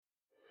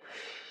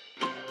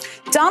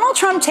Donald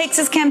Trump takes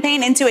his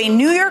campaign into a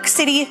New York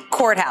City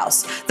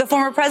courthouse. The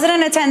former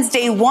president attends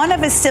day one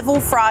of his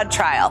civil fraud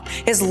trial.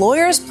 His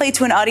lawyers play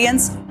to an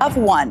audience of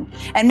one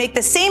and make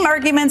the same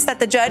arguments that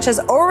the judge has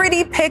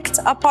already picked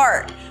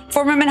apart.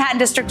 Former Manhattan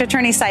District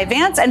Attorney Cy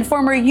Vance and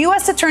former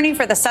U.S. Attorney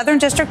for the Southern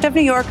District of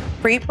New York,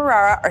 Preet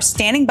Bharara, are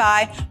standing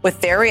by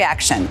with their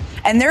reaction.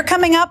 And they're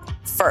coming up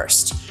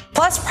first.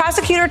 Plus,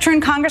 prosecutor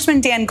turned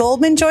Congressman Dan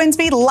Goldman joins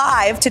me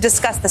live to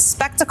discuss the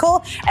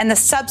spectacle and the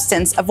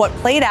substance of what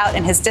played out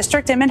in his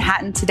district in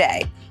Manhattan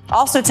today.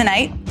 Also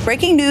tonight,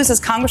 breaking news as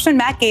Congressman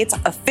Matt Gaetz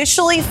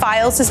officially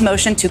files his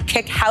motion to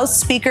kick House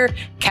Speaker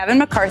Kevin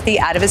McCarthy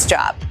out of his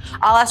job.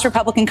 I'll ask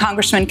Republican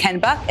Congressman Ken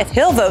Buck if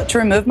he'll vote to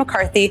remove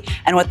McCarthy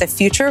and what the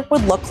future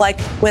would look like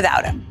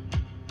without him.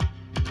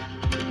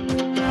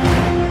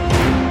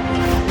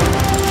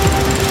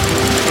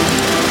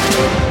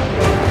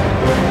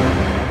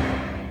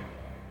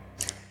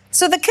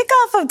 So the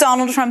kickoff of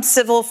Donald Trump's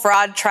civil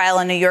fraud trial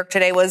in New York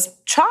today was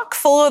chock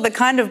full of the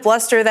kind of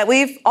bluster that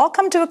we've all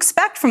come to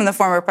expect from the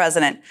former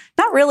president.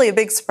 Not really a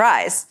big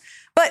surprise,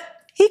 but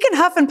he can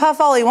huff and puff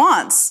all he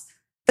wants.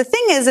 The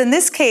thing is, in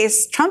this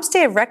case, Trump's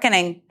day of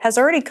reckoning has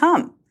already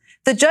come.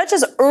 The judge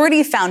has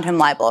already found him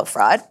liable of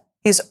fraud.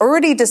 He's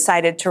already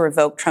decided to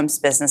revoke Trump's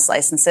business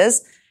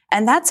licenses.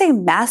 And that's a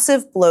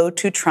massive blow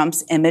to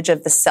Trump's image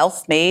of the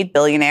self-made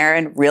billionaire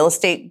and real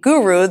estate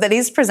guru that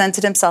he's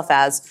presented himself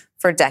as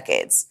for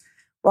decades.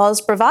 While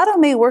his bravado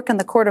may work in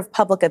the court of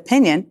public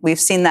opinion, we've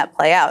seen that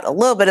play out a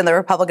little bit in the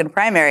Republican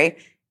primary,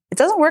 it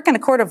doesn't work in a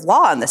court of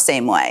law in the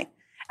same way.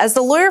 As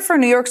the lawyer for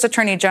New York's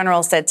Attorney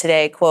General said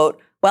today,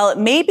 quote, "While it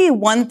may be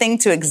one thing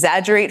to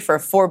exaggerate for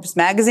Forbes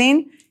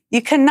magazine,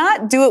 you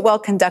cannot do it while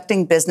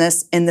conducting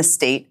business in the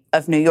state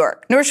of New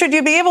York, nor should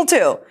you be able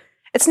to.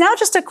 It's now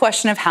just a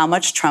question of how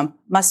much Trump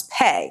must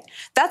pay."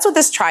 That's what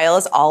this trial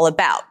is all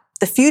about,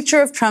 the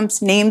future of Trump's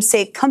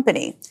namesake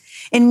company.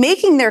 In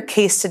making their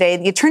case today,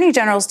 the Attorney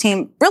General's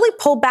team really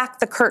pulled back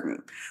the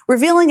curtain,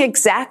 revealing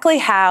exactly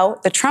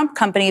how the Trump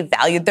company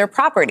valued their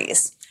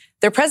properties.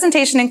 Their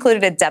presentation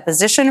included a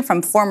deposition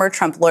from former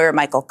Trump lawyer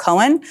Michael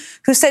Cohen,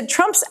 who said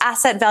Trump's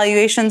asset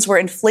valuations were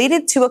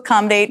inflated to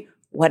accommodate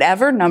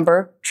whatever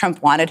number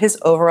Trump wanted his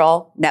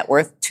overall net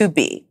worth to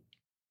be.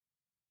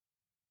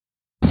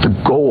 The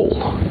goal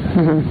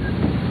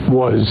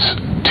was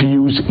to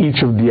use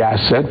each of the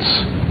assets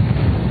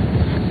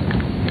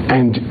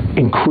and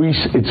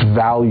increase its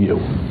value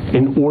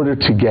in order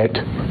to get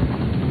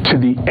to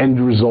the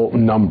end result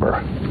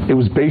number. It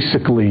was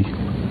basically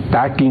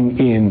backing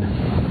in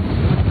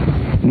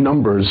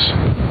numbers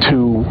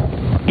to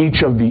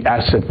each of the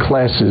asset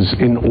classes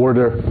in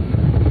order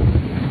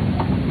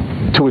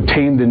to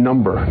attain the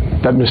number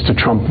that Mr.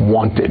 Trump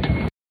wanted.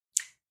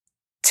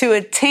 To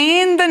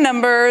attain the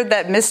number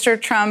that Mr.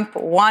 Trump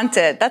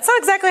wanted. That's not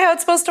exactly how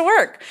it's supposed to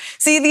work.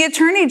 See, the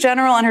Attorney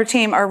General and her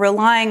team are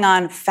relying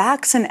on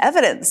facts and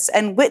evidence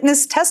and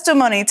witness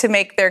testimony to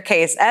make their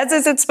case, as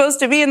is it's supposed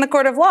to be in the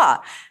court of law.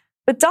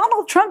 But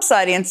Donald Trump's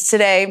audience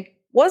today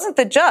wasn't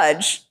the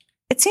judge.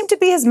 It seemed to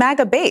be his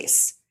MAGA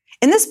base.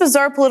 In this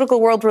bizarre political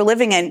world we're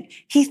living in,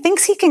 he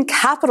thinks he can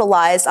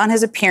capitalize on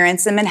his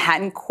appearance in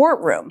Manhattan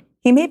courtroom.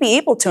 He may be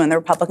able to in the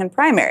Republican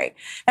primary.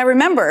 Now,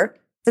 remember,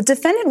 the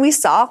defendant we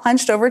saw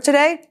hunched over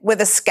today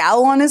with a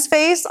scowl on his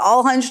face,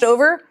 all hunched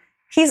over,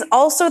 he's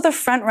also the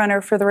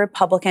frontrunner for the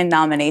Republican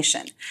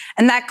nomination.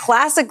 And that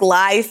classic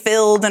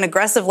lie-filled and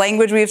aggressive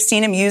language we've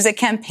seen him use at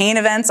campaign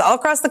events all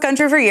across the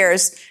country for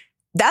years,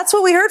 that's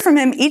what we heard from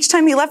him each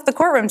time he left the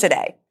courtroom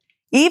today.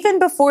 Even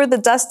before the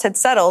dust had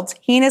settled,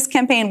 he and his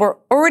campaign were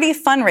already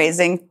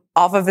fundraising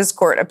off of his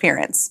court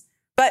appearance.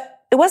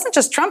 But it wasn't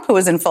just Trump who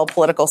was in full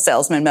political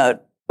salesman mode.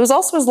 It was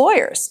also his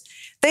lawyers.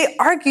 They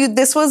argued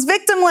this was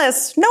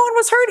victimless. No one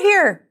was hurt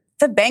here.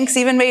 The banks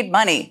even made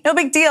money. No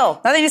big deal.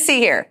 Nothing to see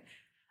here.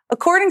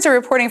 According to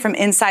reporting from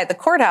inside the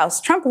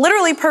courthouse, Trump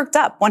literally perked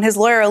up when his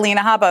lawyer,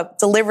 Alina Habba,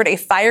 delivered a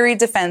fiery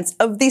defense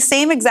of the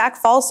same exact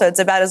falsehoods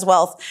about his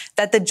wealth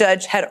that the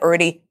judge had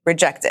already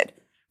rejected.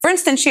 For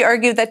instance, she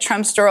argued that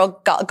Trump's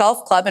Doral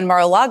Golf Club in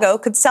Mar-a-Lago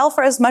could sell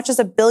for as much as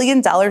 $1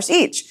 billion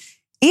each,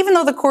 even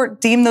though the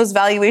court deemed those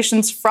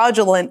valuations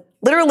fraudulent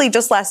literally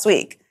just last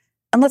week.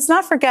 And let's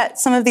not forget,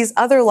 some of these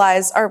other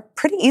lies are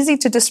pretty easy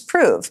to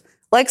disprove.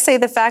 Like, say,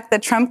 the fact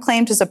that Trump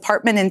claimed his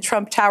apartment in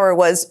Trump Tower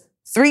was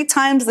 3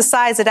 times the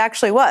size it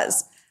actually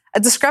was.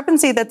 A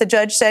discrepancy that the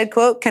judge said,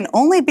 quote, can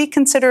only be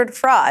considered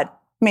fraud.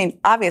 I mean,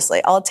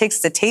 obviously, all it takes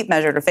is a tape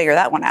measure to figure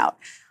that one out.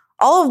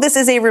 All of this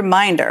is a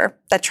reminder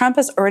that Trump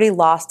has already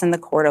lost in the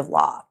court of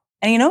law,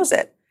 and he knows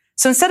it.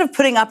 So instead of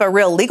putting up a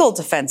real legal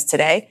defense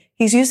today,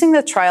 he's using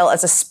the trial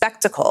as a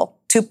spectacle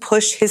to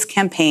push his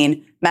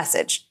campaign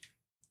message.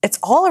 It's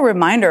all a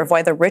reminder of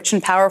why the rich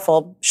and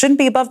powerful shouldn't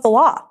be above the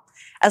law,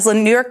 as the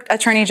New York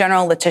Attorney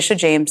General Letitia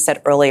James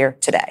said earlier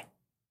today.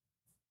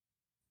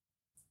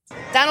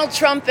 Donald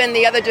Trump and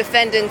the other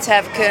defendants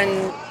have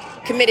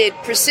committed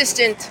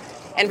persistent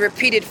and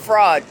repeated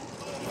fraud.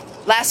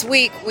 Last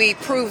week, we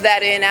proved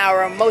that in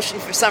our motion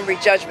for summary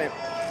judgment.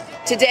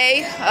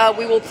 Today,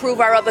 we will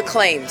prove our other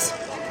claims.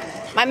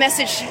 My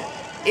message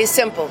is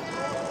simple.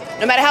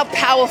 No matter how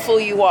powerful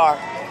you are,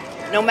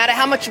 no matter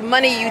how much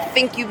money you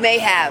think you may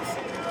have,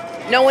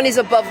 no one is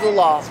above the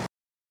law.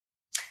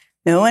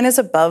 No one is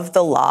above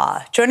the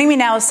law. Joining me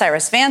now is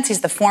Cyrus Vance.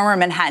 He's the former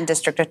Manhattan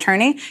District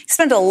Attorney. He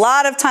spent a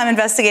lot of time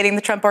investigating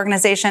the Trump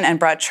Organization and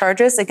brought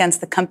charges against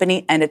the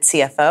company and its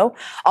CFO.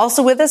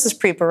 Also with us is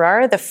Preet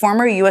Bharara, the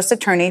former U.S.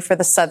 Attorney for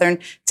the Southern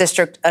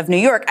District of New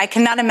York. I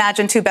cannot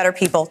imagine two better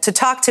people to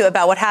talk to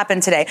about what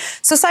happened today.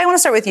 So, Cy, I want to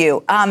start with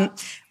you.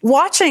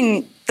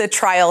 Watching the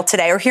trial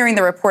today or hearing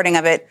the reporting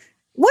of it,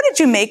 what did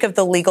you make of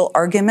the legal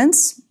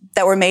arguments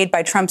that were made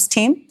by Trump's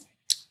team?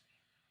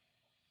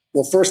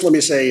 Well, first, let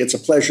me say it's a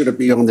pleasure to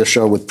be on this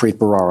show with Preet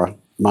Bharara,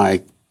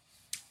 my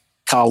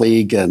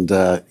colleague and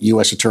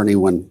U.S. attorney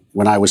when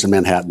I was in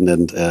Manhattan.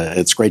 And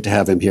it's great to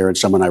have him here and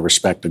someone I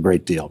respect a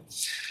great deal.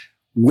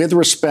 With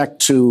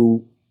respect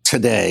to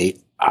today,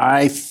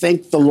 I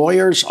think the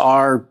lawyers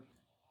are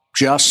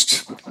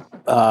just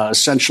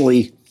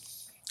essentially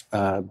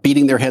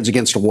beating their heads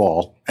against a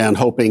wall and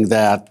hoping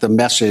that the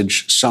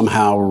message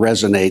somehow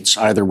resonates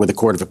either with the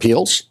Court of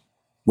Appeals,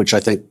 which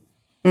I think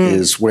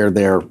is where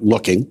they're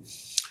looking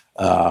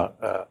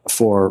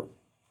for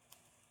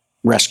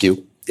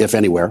rescue, if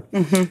anywhere,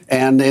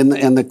 and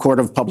in the court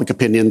of public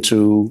opinion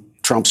to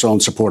Trump's own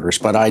supporters.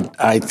 But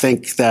I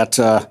think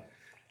that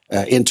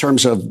in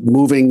terms of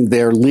moving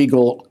their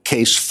legal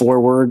case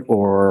forward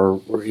or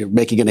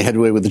making any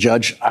headway with the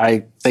judge,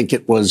 I think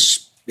it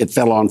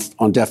fell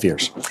on deaf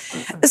ears.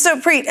 So,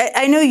 Preet,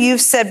 I know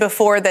you've said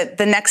before that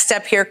the next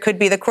step here could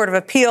be the Court of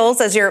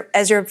Appeals, as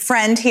your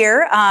friend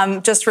here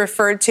just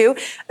referred to.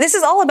 This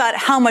is all about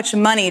how much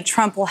money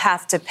Trump will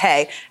have to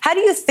pay. How do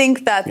you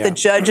think that the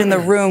judge in the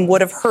room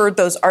would have heard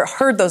those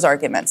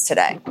arguments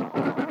today?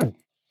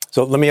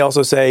 So let me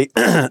also say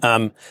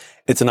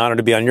it's an honor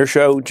to be on your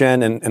show,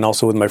 Jen, and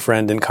also with my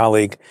friend and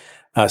colleague,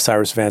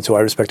 Cyrus Vance, who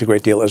I respect a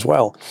great deal as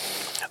well.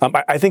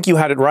 I think you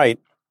had it right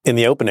in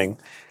the opening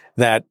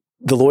that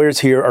the lawyers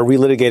here are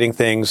relitigating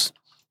things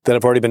that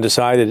have already been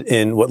decided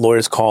in what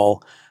lawyers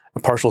call a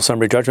partial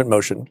summary judgment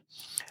motion,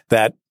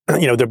 that,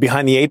 they're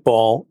behind the eight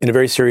ball in a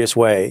very serious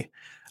way.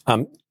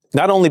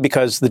 Not only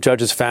because the judge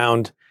has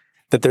found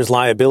that there's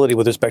liability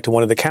with respect to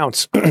one of the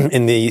counts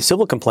in the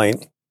civil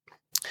complaint,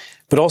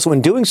 but also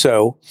in doing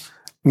so,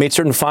 made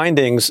certain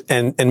findings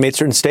and made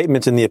certain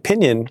statements in the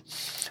opinion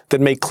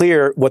that make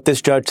clear what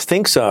this judge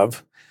thinks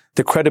of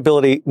the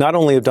credibility not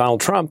only of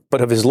Donald Trump,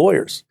 but of his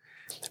lawyers.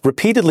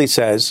 Repeatedly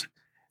says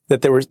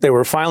that there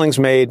were filings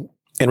made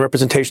and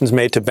representations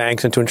made to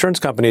banks and to insurance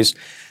companies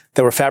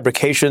that were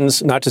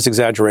fabrications, not just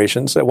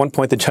exaggerations. At one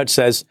point, the judge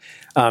says,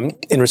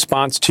 in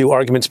response to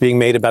arguments being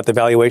made about the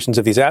valuations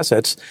of these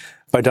assets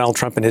by Donald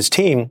Trump and his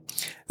team,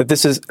 that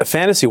this is a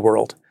fantasy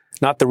world,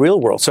 not the real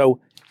world. So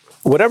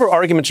whatever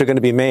arguments are going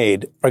to be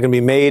made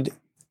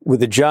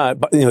with a judge,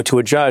 to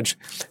a judge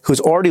who's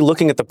already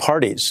looking at the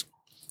parties,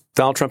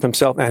 Donald Trump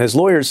himself and his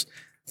lawyers,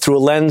 through a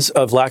lens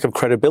of lack of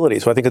credibility.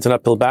 So I think it's an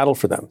uphill battle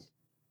for them.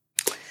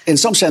 In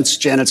some sense,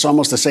 Jen, it's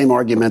almost the same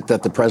argument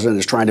that the president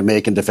is trying to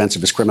make in defense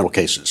of his criminal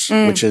cases,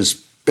 which is,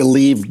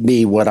 believe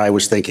me, what I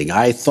was thinking.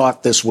 I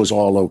thought this was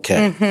all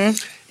okay.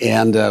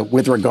 And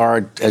with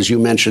regard, as you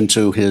mentioned,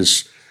 to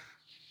his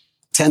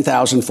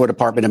 10,000-foot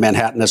apartment in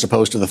Manhattan as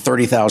opposed to the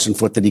 30,000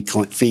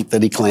 feet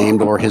that he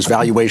claimed, or his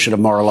valuation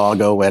of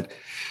Mar-a-Lago at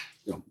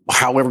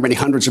however many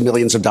hundreds of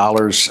millions of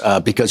dollars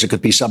because it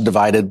could be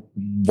subdivided,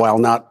 while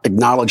not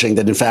acknowledging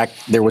that, in fact,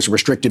 there was a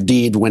restrictive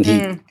deed when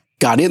he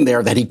got in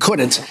there that he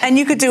couldn't. And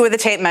you could do with a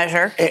tape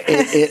measure.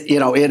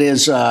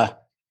 It's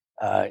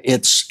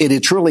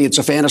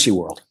a fantasy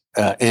world.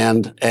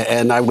 And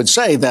I would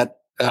say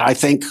that I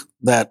think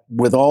that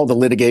with all the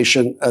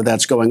litigation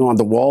that's going on,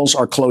 the walls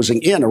are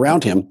closing in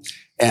around him.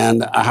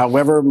 And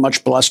however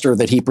much bluster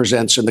that he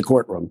presents in the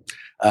courtroom,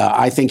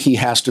 I think he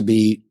has to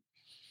be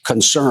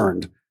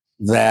concerned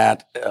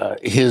that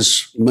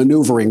his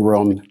maneuvering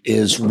room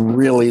is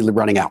really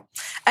running out.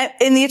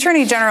 And the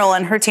Attorney General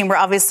and her team were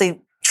obviously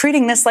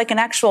treating this like an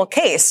actual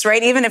case,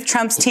 right? Even if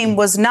Trump's team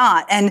was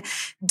not. And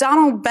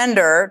Donald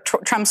Bender,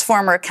 Trump's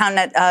former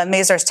accountant at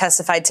Mazars,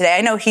 testified today.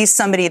 I know he's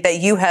somebody that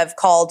you have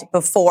called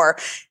before.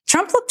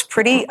 Trump looked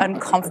pretty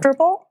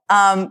uncomfortable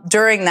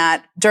during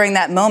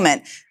that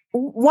moment.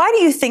 Why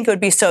do you think it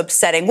would be so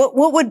upsetting?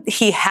 What would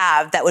he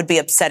have that would be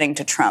upsetting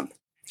to Trump?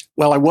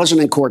 Well, I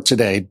wasn't in court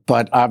today,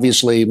 but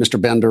obviously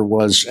Mr. Bender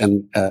was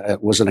an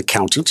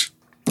accountant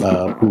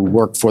who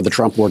worked for the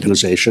Trump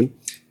Organization,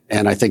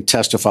 and I think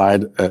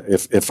testified,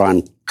 if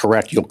I'm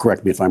correct, you'll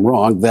correct me if I'm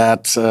wrong,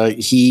 that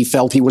he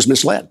felt he was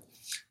misled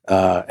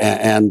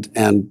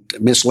and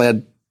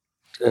misled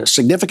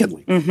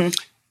significantly.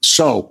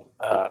 So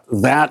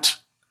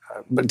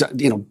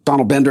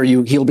Donald Bender,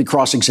 he'll be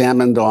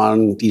cross-examined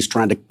on he's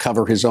trying to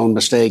cover his own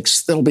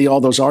mistakes. There'll be all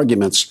those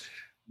arguments.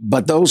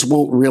 But those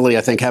won't really,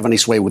 I think, have any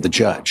sway with the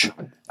judge.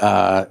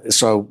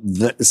 So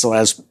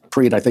as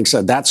Preet, I think,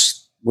 said,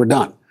 we're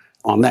done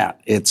on that.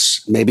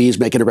 It's maybe he's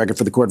making a record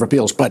for the Court of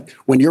Appeals. But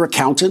when your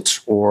accountant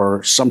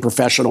or some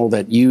professional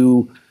that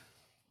you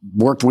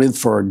worked with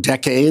for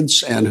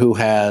decades and who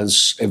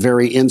has a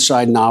very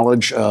inside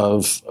knowledge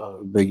of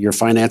your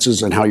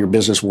finances and how your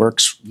business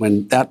works,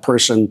 when that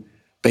person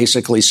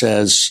basically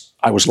says,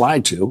 I was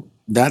lied to,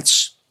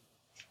 that's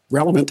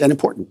relevant and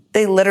important.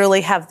 They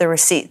literally have the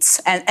receipts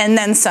and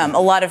then some, a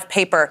lot of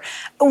paper.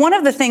 One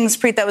of the things,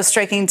 Preet, that was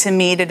striking to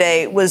me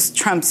today was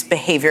Trump's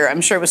behavior.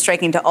 I'm sure it was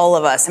striking to all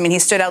of us. I mean, he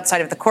stood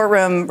outside of the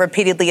courtroom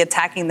repeatedly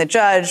attacking the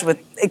judge with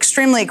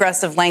extremely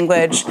aggressive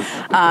language.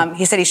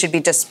 He said he should be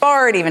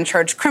disbarred, even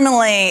charged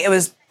criminally. It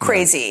was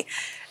crazy.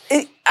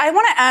 I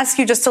want to ask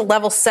you, just to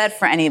level set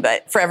for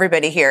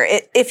everybody here,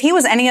 if he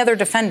was any other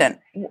defendant,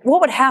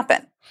 what would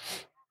happen?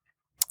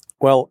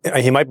 Well,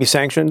 he might be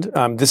sanctioned.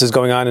 This is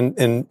going on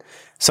in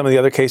some of the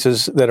other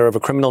cases that are of a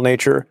criminal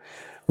nature,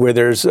 where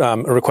there's a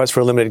request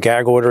for a limited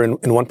gag order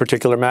in one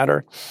particular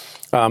matter.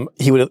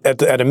 He would,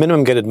 at a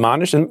minimum, get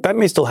admonished, and that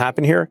may still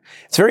happen here.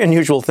 It's a very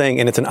unusual thing,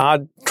 and it's an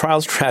odd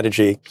trial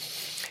strategy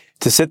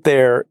to sit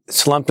there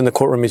slumped in the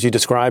courtroom as you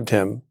described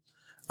him,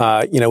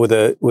 with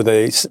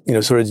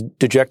a sort of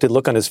dejected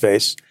look on his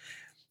face,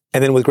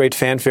 and then with great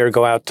fanfare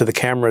go out to the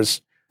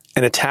cameras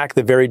and attack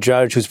the very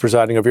judge who's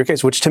presiding over your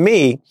case, which to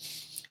me,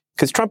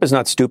 because Trump is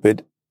not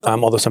stupid,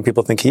 although some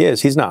people think he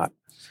is. He's not.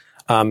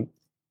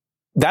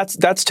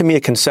 That's to me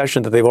a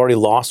concession that they've already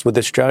lost with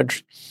this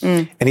judge.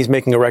 And he's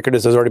making a record,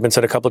 as has already been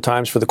said a couple of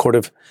times, for the Court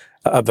of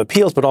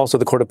Appeals, but also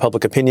the Court of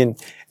Public Opinion.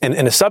 And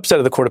a subset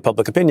of the Court of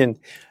Public Opinion,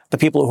 the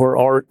people who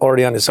are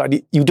already on his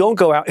side. You don't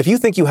go out, if you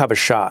think you have a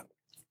shot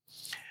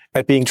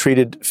at being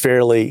treated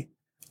fairly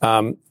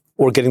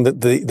or getting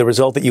the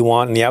result that you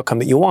want and the outcome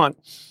that you want,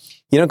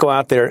 you don't go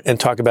out there and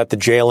talk about the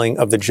jailing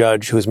of the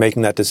judge who is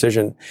making that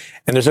decision.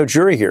 And there's no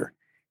jury here.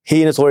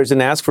 He and his lawyers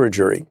didn't ask for a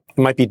jury.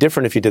 It might be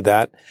different if he did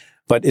that,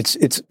 but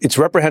it's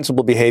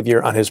reprehensible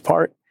behavior on his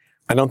part.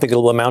 I don't think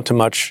it'll amount to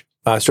much,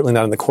 certainly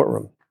not in the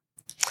courtroom.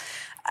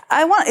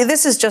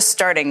 This is just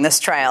starting, this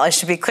trial. I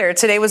should be clear.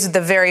 Today was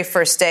the very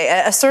first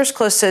day. A source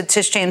close to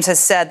Tish James has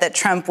said that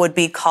Trump would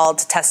be called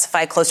to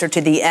testify closer to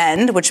the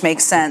end, which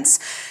makes sense.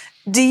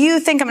 Do you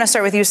think, I'm going to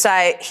start with you,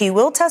 Cy, he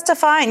will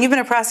testify? And you've been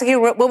a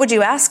prosecutor. What would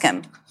you ask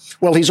him?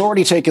 Well, he's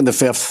already taken the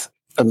Fifth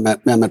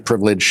Amendment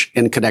privilege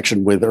in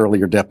connection with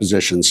earlier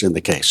depositions in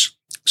the case.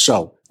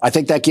 So I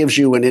think that gives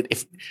you an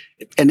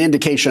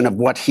indication of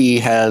what he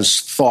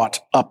has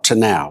thought up to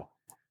now.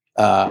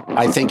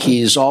 I think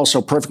he's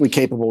also perfectly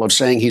capable of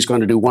saying he's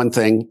going to do one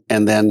thing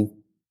and then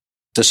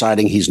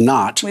deciding he's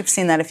not. We've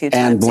seen that a few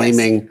times. And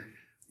blaming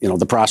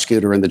the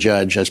prosecutor and the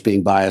judge as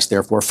being biased,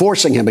 therefore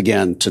forcing him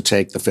again to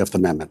take the Fifth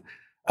Amendment.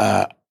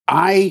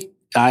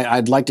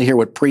 I'd like to hear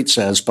what Preet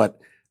says, but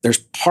there's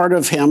part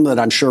of him that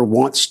I'm sure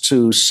wants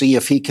to see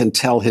if he can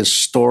tell his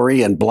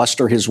story and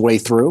bluster his way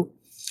through.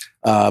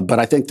 But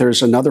I think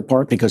there's another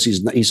part, because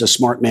he's a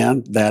smart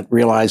man that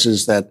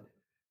realizes that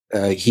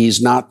he's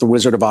not the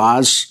Wizard of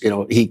Oz.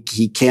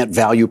 He can't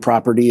value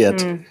property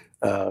at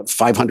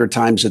 500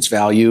 times its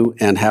value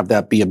and have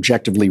that be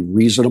objectively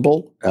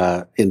reasonable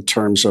in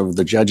terms of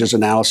the judge's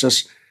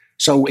analysis.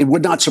 So it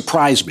would not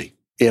surprise me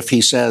if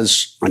he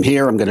says, I'm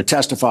here, I'm going to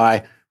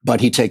testify,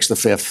 but he takes the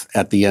Fifth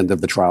at the end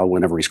of the trial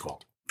whenever he's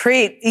called.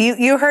 Preet,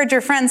 you heard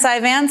your friend Cy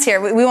Vance here.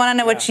 We want to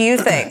know what you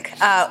think.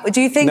 Do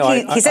you think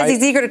he says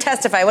he's eager to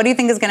testify? What do you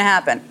think is going to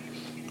happen?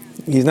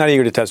 He's not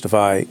eager to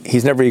testify.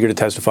 He's never eager to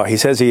testify. He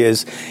says he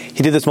is.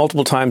 He did this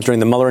multiple times during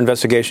the Mueller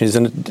investigation.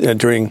 He's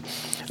during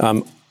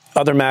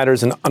other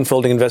matters and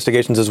unfolding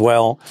investigations as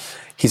well.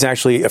 He's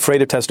actually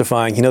afraid of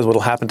testifying. He knows what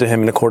will happen to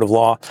him in a court of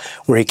law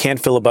where he can't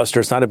filibuster.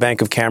 It's not a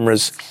bank of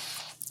cameras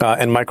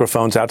and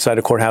microphones outside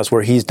a courthouse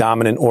where he's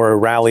dominant, or a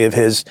rally of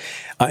his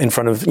in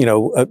front of,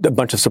 a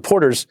bunch of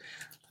supporters.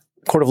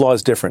 Court of law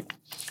is different.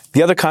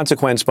 The other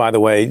consequence, by the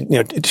way,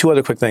 two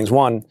other quick things.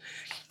 One,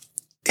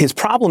 his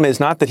problem is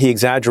not that he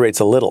exaggerates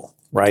a little,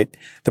 right?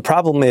 The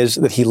problem is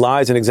that he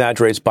lies and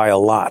exaggerates by a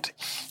lot.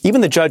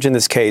 Even the judge in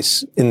this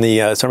case, in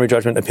the summary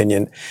judgment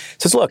opinion,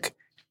 says, look,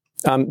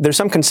 there's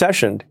some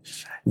concession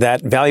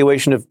that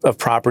valuation of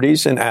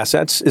properties and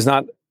assets is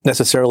not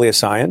necessarily a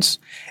science,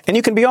 and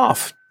you can be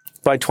off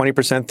by 20%,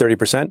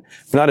 30%,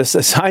 but not,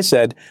 as I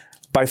said,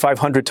 by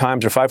 500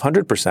 times or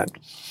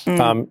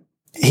 500%.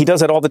 He does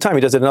that all the time.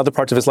 He does it in other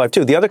parts of his life,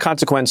 too. The other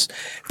consequence,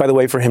 by the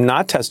way, for him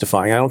not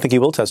testifying, I don't think he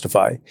will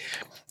testify,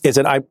 is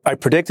that I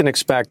predict and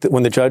expect that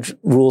when the judge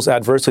rules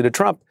adversely to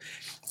Trump,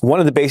 one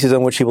of the bases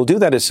on which he will do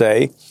that is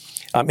say,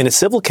 in a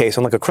civil case,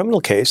 unlike a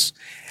criminal case,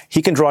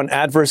 he can draw an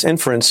adverse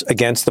inference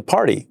against the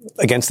party,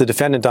 against the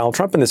defendant, Donald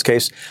Trump in this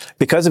case,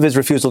 because of his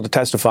refusal to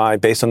testify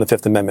based on the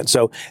Fifth Amendment.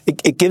 So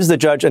it gives the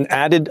judge an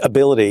added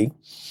ability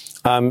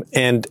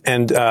and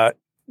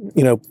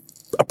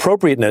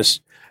appropriateness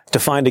to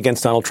find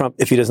against Donald Trump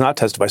if he does not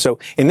testify. So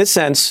in this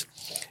sense,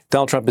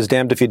 Donald Trump is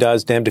damned if he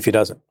does, damned if he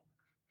doesn't.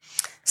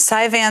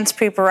 Cy Vance,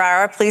 Preet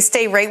Bharara, please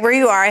stay right where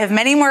you are. I have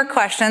many more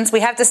questions. We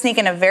have to sneak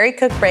in a very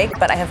quick break,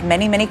 but I have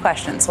many, many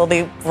questions. We'll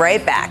be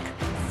right back.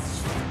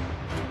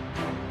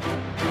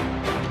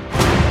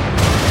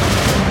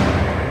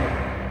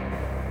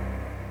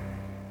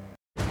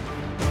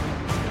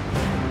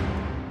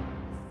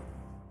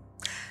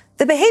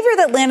 The behavior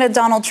that landed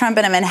Donald Trump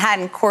in a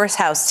Manhattan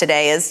courthouse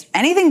today is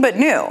anything but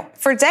new.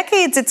 For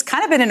decades, it's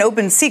kind of been an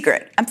open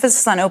secret,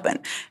 emphasis on open,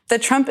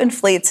 that Trump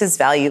inflates his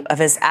value of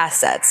his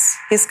assets.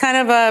 He's kind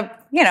of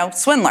a,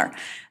 swindler,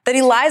 that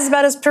he lies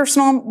about his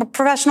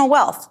professional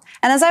wealth.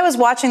 And as I was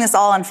watching this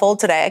all unfold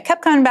today, I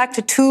kept coming back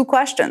to two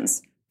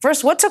questions.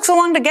 First, what took so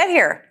long to get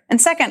here? And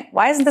second,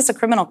 why isn't this a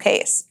criminal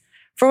case?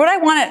 For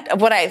I'm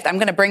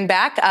going to bring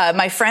back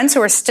my friends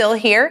who are still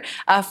here,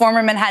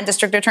 former Manhattan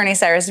District Attorney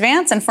Cyrus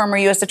Vance and former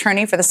U.S.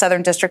 Attorney for the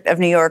Southern District of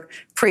New York,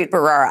 Preet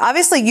Bharara.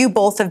 Obviously, you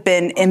both have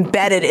been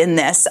embedded in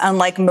this,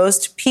 unlike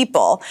most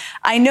people.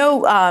 I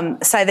know,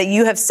 Cy, that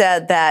you have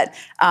said that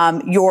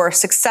your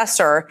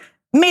successor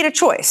made a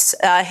choice,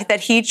 that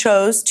he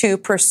chose to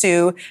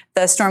pursue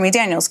the Stormy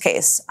Daniels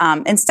case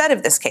instead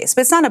of this case.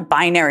 But it's not a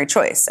binary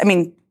choice. I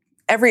mean,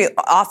 every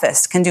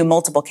office can do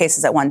multiple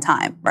cases at one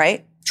time,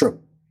 right? True.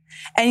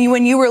 And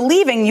when you were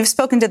leaving, you've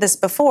spoken to this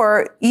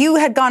before, you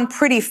had gone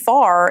pretty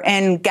far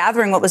in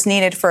gathering what was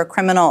needed for a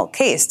criminal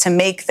case to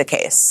make the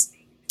case.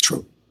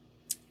 True.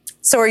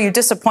 So are you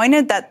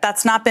disappointed that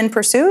that's not been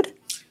pursued?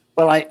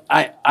 Well,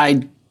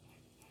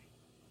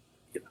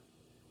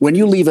 when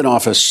you leave an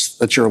office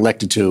that you're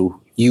elected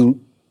to,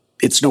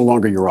 it's no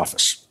longer your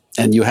office.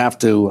 And you have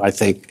to, I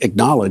think,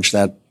 acknowledge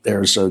that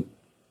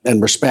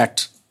and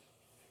respect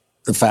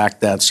the fact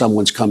that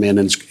someone's come in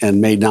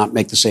and may not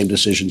make the same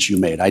decisions you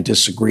made. I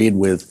disagreed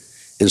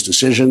with his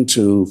decision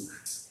to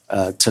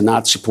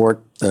not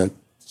support the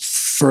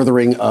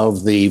furthering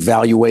of the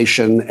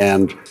valuation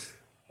and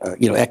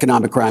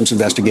economic crimes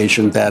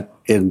investigation that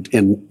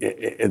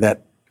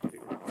that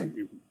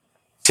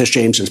Tish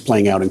James is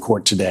playing out in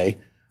court today.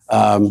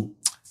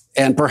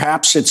 And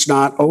perhaps it's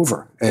not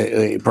over.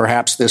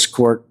 Perhaps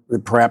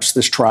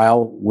this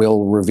trial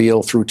will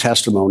reveal through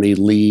testimony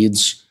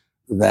leads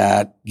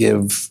that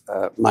give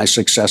my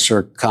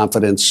successor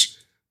confidence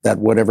that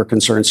whatever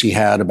concerns he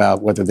had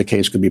about whether the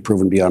case could be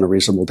proven beyond a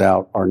reasonable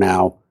doubt are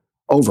now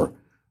over.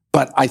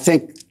 But I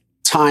think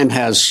time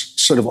has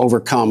sort of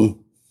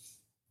overcome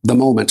the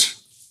moment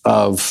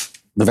of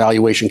the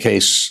valuation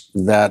case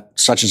that,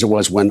 such as it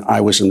was when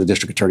I was in the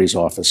district attorney's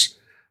office,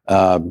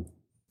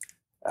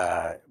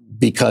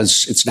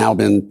 because it's now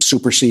been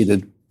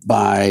superseded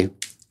by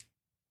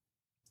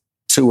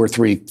 2 or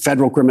 3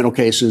 federal criminal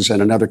cases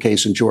and another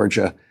case in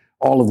Georgia,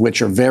 all of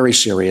which are very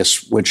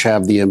serious, which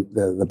have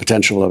the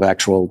potential of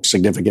actual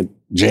significant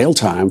jail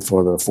time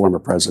for the former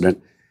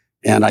president.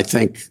 And I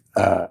think,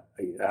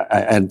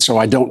 and so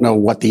I don't know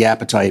what the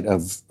appetite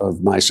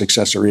of my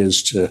successor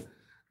is to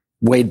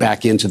wade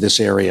back into this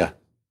area.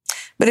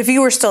 But if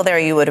you were still there,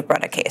 you would have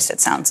brought a case,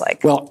 it sounds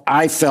like. Well,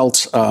 I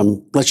felt,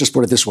 let's just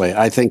put it this way.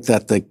 I think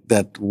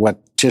that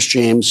what Tish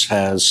James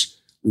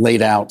has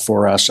laid out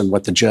for us and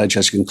what the judge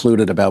has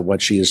concluded about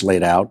what she has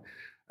laid out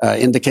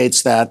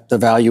indicates that the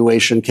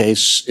valuation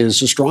case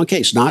is a strong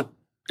case.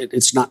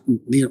 It's not,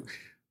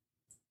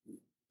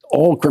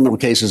 all criminal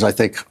cases, I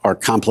think, are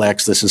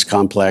complex. This is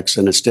complex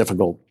and it's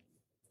difficult,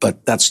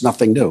 but that's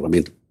nothing new. I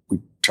mean, we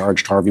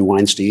charged Harvey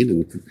Weinstein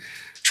and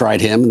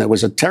tried him, and that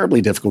was a terribly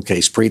difficult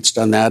case. Preet's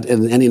done that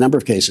in any number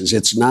of cases.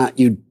 It's not,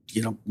 you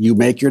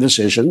make your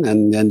decision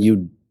and then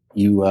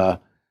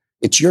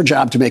it's your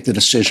job to make the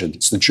decision.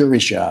 It's the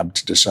jury's job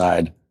to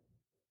decide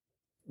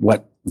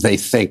what they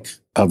think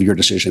of your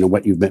decision and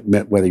whether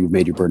you've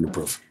made your burden of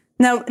proof.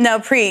 Now,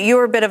 Preet, you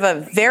were a bit of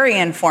a very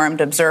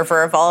informed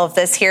observer of all of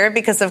this here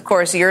because, of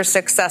course, your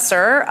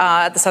successor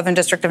at the Southern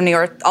District of New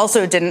York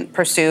also didn't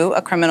pursue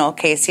a criminal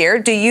case here.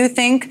 Do you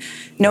think,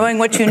 knowing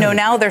what you know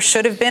now, there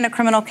should have been a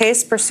criminal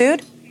case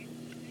pursued?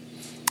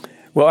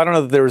 Well, I don't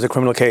know that there was a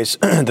criminal case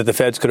that the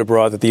feds could have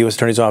brought, that the U.S.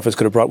 Attorney's Office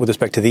could have brought with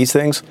respect to these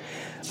things.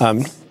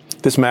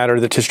 This matter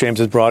that Tish James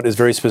has brought is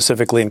very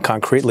specifically and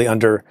concretely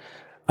under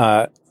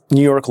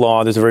New York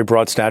law. There's a very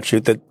broad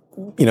statute that,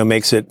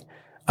 makes it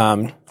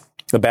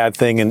a bad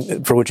thing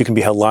and for which you can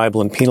be held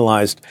liable and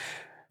penalized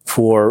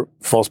for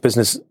false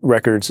business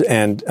records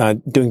and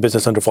doing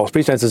business under false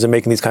pretenses and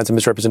making these kinds of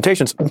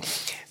misrepresentations.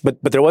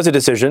 But there was a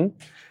decision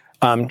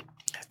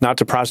not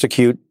to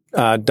prosecute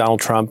Donald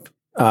Trump,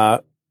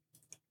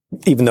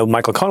 even though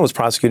Michael Cohen was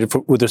prosecuted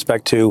with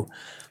respect to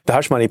the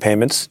hush money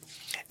payments.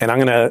 And I'm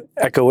going to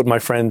echo what my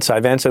friend Cy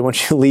Vance said.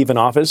 Once you leave an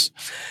office,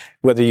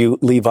 whether you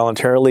leave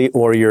voluntarily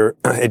or you're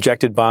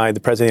ejected by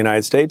the President of the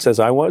United States, as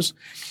I was,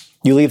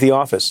 you leave the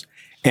office.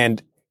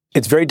 And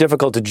it's very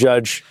difficult to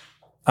judge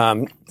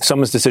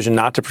someone's decision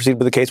not to proceed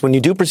with the case. When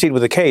you do proceed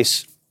with a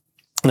case,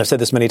 and I've said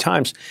this many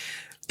times,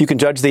 you can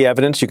judge the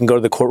evidence, you can go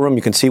to the courtroom,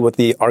 you can see what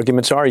the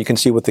arguments are, you can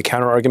see what the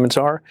counter arguments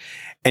are,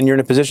 and you're in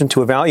a position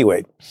to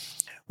evaluate.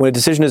 When a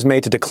decision is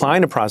made to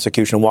decline a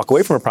prosecution and walk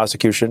away from a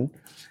prosecution,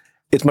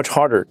 it's much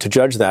harder to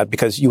judge that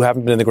because you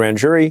haven't been in the grand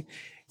jury,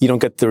 you don't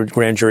get the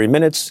grand jury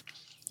minutes,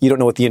 you don't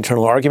know what the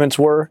internal arguments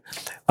were,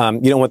 you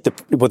don't know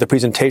what the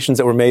presentations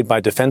that were made by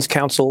defense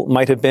counsel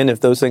might have been if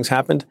those things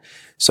happened.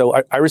 So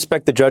I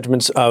respect the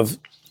judgments of,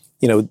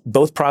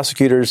 both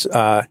prosecutors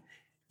that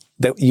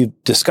you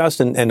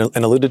discussed and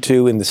alluded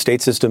to in the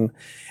state system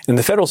and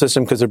the federal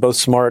system because they're both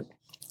smart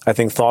I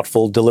think,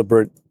 thoughtful,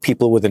 deliberate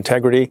people with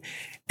integrity.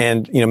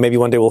 And, maybe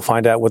one day we'll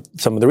find out what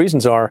some of the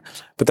reasons are,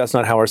 but that's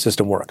not how our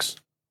system works.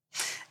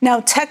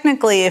 Now,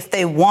 technically, if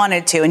they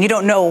wanted to, and you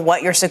don't know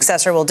what your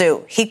successor will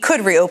do, he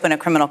could reopen a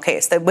criminal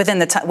case within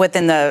the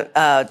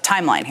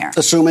timeline here.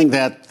 Assuming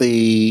that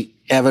the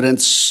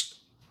evidence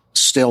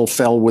still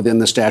fell within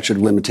the statute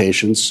of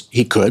limitations,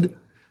 he could.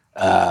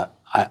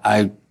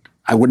 I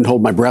wouldn't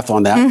hold my breath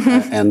on that,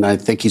 and I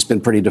think he's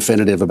been pretty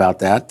definitive about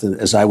that,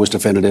 as I was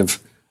definitive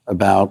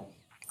about,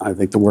 I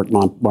think, the work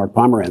Mark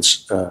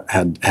Pomerantz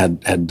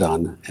had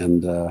done.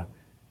 And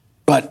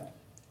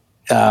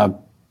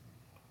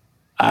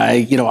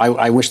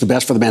I wish the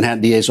best for the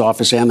Manhattan DA's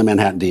office and the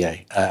Manhattan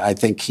DA. I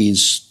think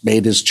he's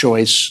made his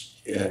choice.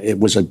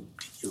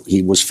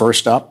 He was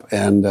first up,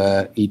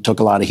 and he took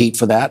a lot of heat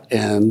for that.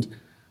 And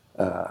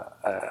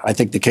I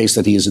think the case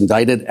that he is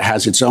indicted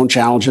has its own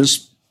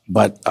challenges,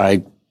 but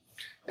I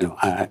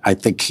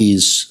think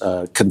he's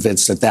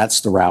convinced that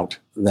that's the route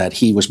that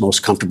he was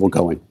most comfortable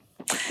going.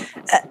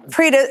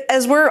 Preet,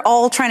 as we're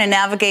all trying to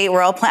navigate,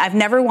 I've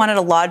never wanted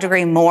a law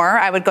degree more.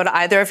 I would go to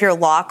either of your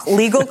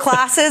legal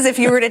classes if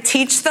you were to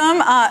teach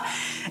them.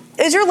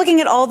 As you're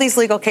looking at all these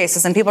legal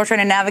cases and people are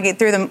trying to navigate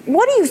through them,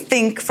 what do you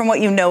think, from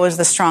what you know, is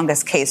the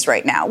strongest case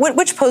right now?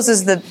 Which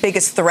poses the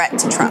biggest threat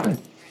to Trump?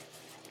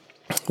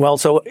 Well,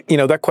 so,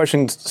 that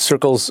question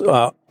circles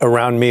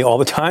around me all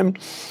the time.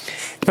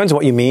 Depends on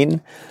what you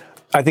mean.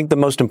 I think the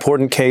most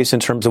important case in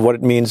terms of what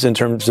it means in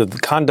terms of the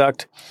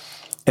conduct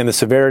and the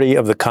severity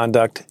of the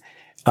conduct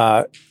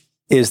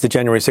is the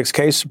January 6th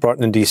case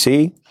brought in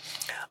D.C.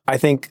 I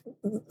think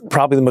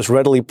probably the most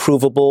readily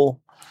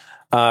provable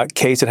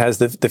case that has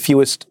the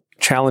fewest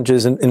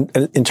challenges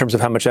in terms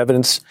of how much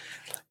evidence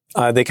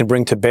they can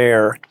bring to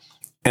bear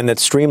and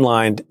that's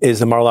streamlined is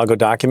the Mar-a-Lago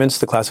documents,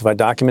 the classified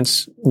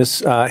documents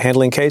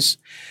mishandling case.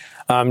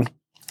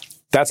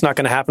 That's not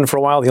going to happen for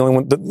a while. The only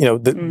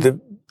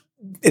one,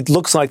 it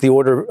looks like the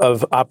order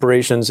of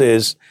operations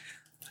is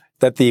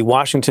that the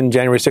Washington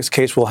January 6th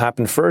case will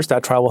happen first,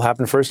 that trial will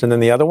happen first, and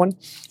then the other one.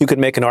 You could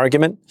make an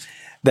argument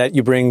that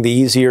you bring the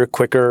easier,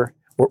 quicker,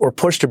 or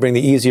push to bring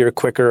the easier,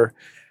 quicker,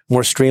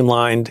 more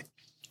streamlined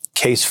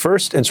case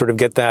first and sort of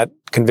get that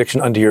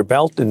conviction under your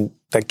belt, and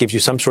that gives you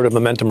some sort of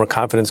momentum or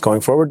confidence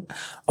going forward,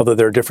 although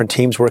there are different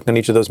teams working on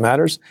each of those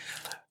matters.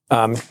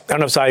 I don't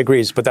know if Cy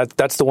agrees, but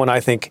that's the one I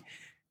think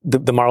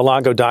the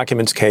Mar-a-Lago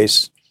documents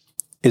case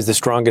is the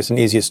strongest and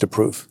easiest to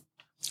prove.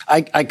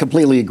 I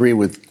completely agree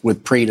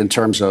with Preet in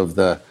terms of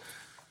the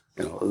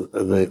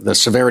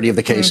severity of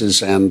the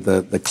cases and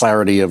the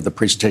clarity of the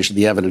presentation of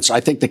the evidence. I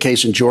think the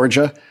case in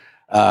Georgia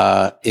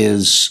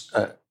is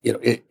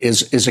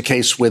a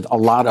case with a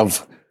lot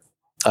of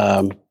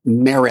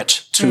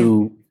merit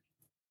to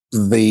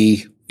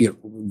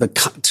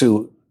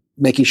to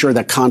making sure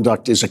that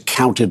conduct is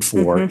accounted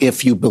for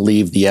if you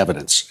believe the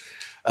evidence.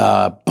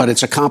 But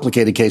it's a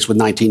complicated case with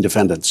 19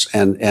 defendants,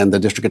 and the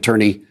district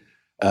attorney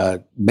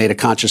made a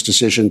conscious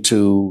decision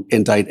to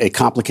indict a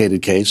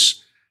complicated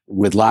case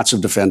with lots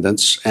of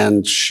defendants.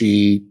 And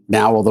she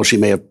now, although she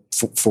may have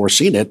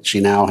foreseen it, she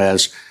now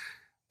has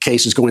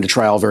cases going to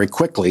trial very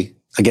quickly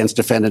against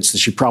defendants that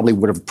she probably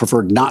would have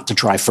preferred not to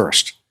try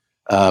first,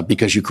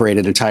 because you create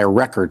an entire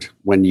record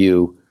when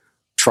you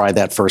try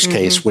that first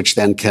case, which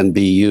then can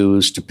be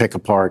used to pick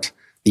apart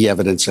the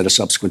evidence at a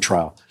subsequent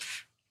trial.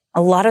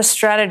 A lot of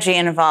strategy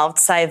involved.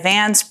 Cy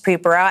Vance, Preet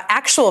Bharara,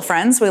 actual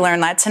friends. We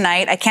learned that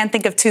tonight. I can't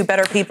think of two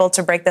better people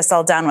to break this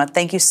all down with.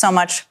 Thank you so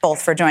much both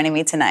for joining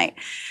me tonight.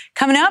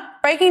 Coming up,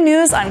 breaking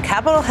news on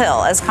Capitol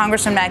Hill as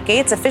Congressman Matt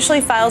Gaetz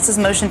officially files his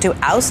motion to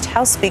oust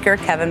House Speaker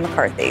Kevin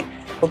McCarthy.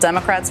 Will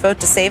Democrats vote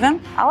to save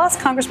him? I'll ask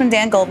Congressman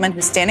Dan Goldman,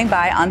 who's standing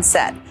by on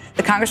set.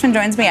 The Congressman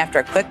joins me after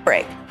a quick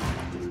break.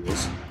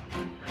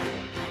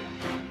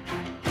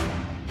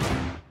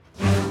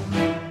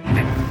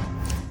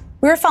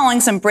 We're following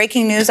some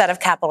breaking news out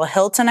of Capitol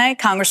Hill tonight.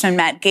 Congressman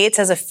Matt Gaetz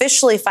has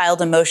officially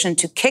filed a motion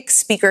to kick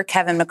Speaker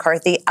Kevin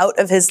McCarthy out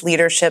of his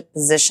leadership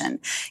position.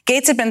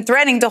 Gaetz had been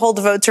threatening to hold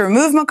a vote to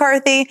remove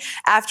McCarthy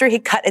after he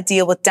cut a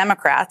deal with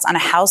Democrats on a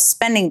House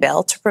spending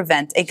bill to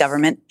prevent a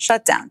government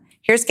shutdown.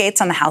 Here's Gaetz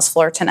on the House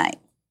floor tonight.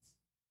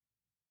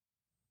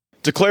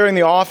 Declaring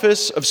the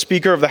office of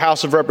Speaker of the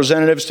House of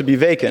Representatives to be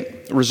vacant.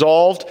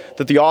 Resolved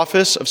that the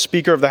office of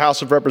Speaker of the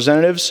House of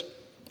Representatives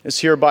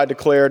is hereby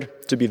declared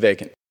to be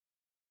vacant.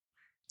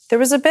 There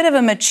was a bit of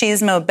a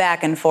machismo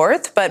back and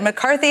forth, but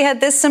McCarthy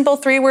had this simple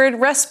three-word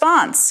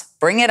response.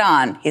 Bring it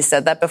on. He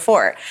said that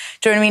before.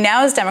 Joining me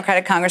now is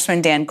Democratic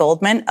Congressman Dan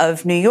Goldman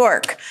of New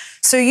York.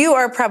 So you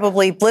are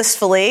probably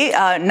blissfully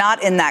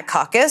not in that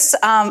caucus.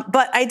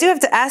 But I do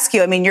have to ask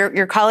you, I mean,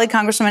 your colleague,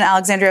 Congresswoman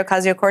Alexandria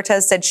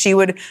Ocasio-Cortez, said she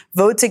would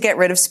vote to get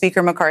rid of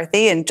Speaker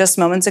McCarthy. And just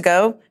moments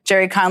ago,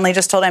 Jerry Conley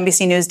just told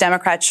NBC News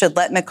Democrats should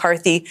let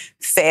McCarthy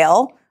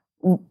fail.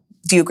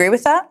 Do you agree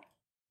with that?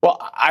 Well,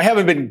 I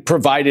haven't been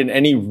provided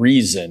any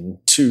reason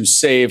to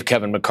save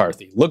Kevin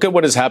McCarthy. Look at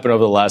what has happened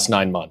over the last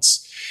 9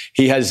 months.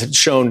 He has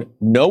shown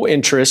no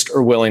interest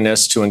or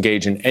willingness to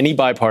engage in any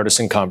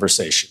bipartisan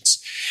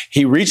conversations.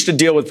 He reached a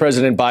deal with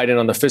President Biden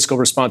on the Fiscal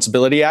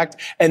Responsibility Act,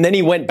 and then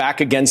he went back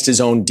against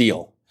his own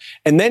deal.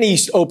 And then he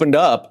opened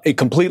up a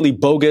completely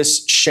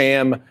bogus,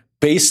 sham,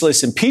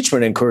 baseless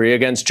impeachment inquiry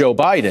against Joe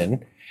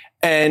Biden.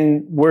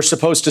 And we're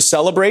supposed to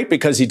celebrate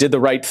because he did the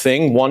right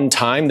thing one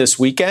time this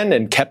weekend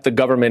and kept the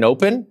government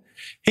open.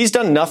 He's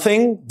done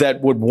nothing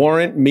that would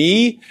warrant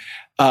me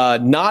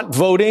not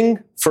voting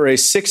for a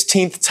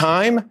 16th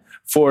time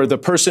for the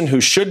person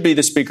who should be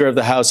the Speaker of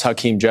the House,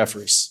 Hakeem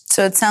Jeffries.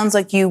 So it sounds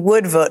like you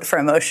would vote for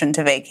a motion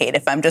to vacate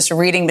if I'm just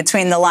reading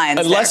between the lines.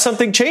 Unless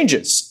something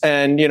changes.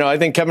 And, I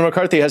think Kevin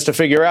McCarthy has to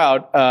figure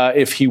out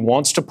if he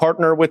wants to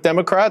partner with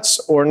Democrats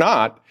or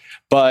not.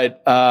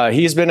 But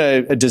he's been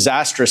a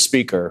disastrous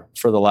speaker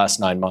for the last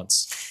 9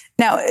 months.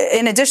 Now,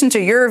 in addition to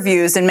your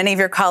views and many of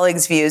your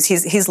colleagues' views,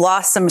 he's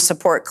lost some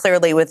support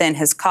clearly within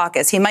his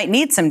caucus. He might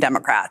need some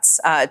Democrats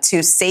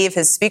to save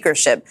his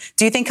speakership.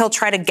 Do you think he'll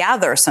try to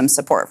gather some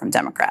support from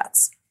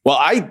Democrats? Well,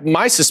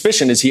 my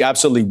suspicion is he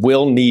absolutely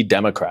will need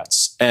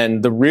Democrats.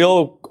 And the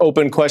real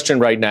open question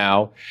right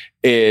now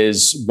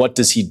is, what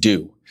does he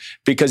do?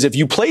 Because if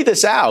you play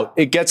this out,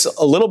 it gets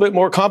a little bit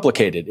more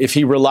complicated. If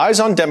he relies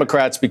on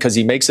Democrats because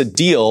he makes a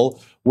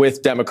deal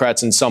with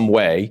Democrats in some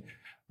way,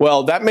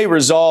 well, that may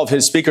resolve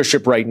his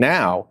speakership right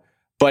now,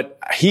 but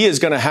he is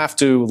going to have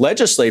to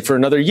legislate for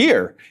another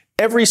year.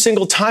 Every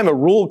single time a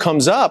rule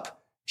comes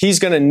up, he's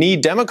going to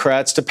need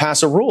Democrats to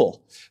pass a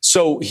rule.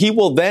 So he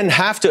will then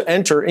have to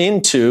enter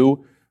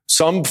into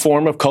some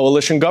form of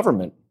coalition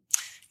government.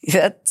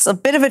 That's a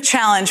bit of a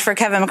challenge for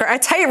Kevin McCarthy, a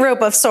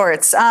tightrope of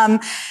sorts. I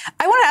want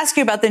to ask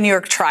you about the New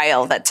York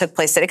trial that took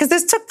place today, because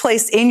this took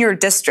place in your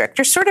district.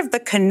 You're sort of the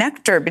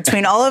connector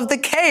between all of the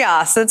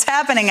chaos that's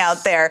happening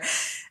out there.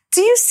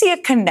 Do you see a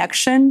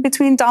connection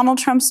between Donald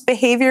Trump's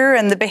behavior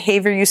and the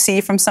behavior you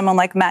see from someone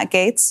like Matt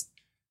Gaetz?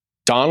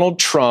 Donald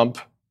Trump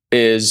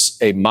is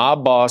a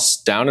mob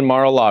boss down in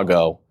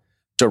Mar-a-Lago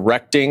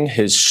directing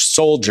his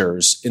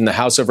soldiers in the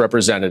House of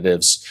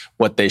Representatives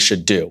what they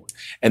should do.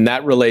 And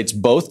that relates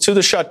both to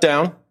the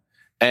shutdown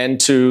and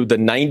to the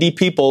 90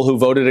 people who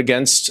voted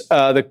against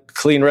the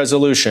clean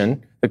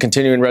resolution, the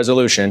continuing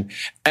resolution.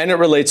 And it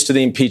relates to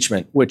the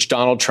impeachment, which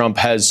Donald Trump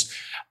has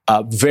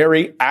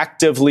very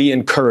actively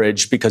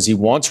encouraged because he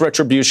wants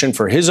retribution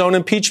for his own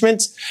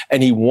impeachments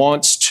and he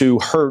wants to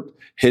hurt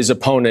his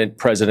opponent,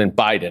 President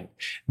Biden.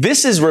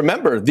 This is,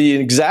 remember, the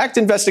exact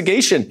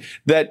investigation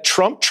that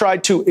Trump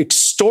tried to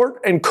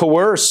extort and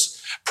coerce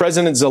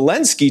President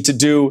Zelensky to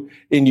do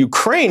in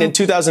Ukraine in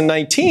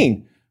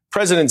 2019.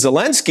 President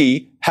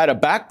Zelensky had a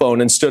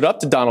backbone and stood up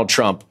to Donald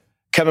Trump.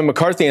 Kevin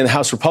McCarthy and the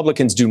House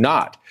Republicans do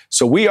not.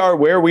 So we are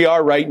where we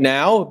are right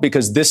now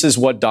because this is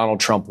what Donald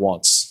Trump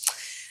wants.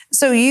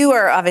 So you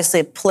are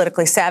obviously a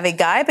politically savvy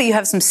guy, but you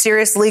have some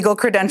serious legal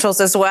credentials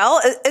as well.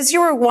 As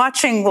you were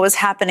watching what was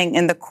happening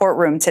in the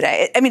courtroom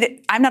today, I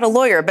mean, I'm not a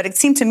lawyer, but it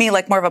seemed to me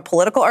like more of a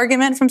political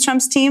argument from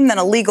Trump's team than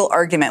a legal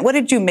argument. What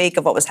did you make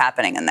of what was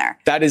happening in there?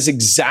 That is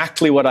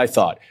exactly what I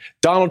thought.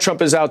 Donald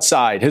Trump is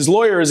outside. His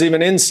lawyer is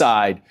even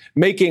inside,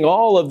 making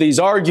all of these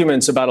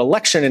arguments about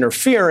election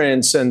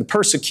interference and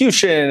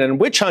persecution and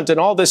witch hunt and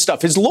all this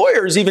stuff. His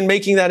lawyer is even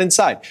making that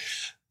inside.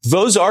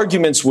 Those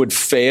arguments would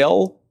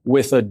fail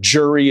with a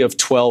jury of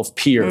 12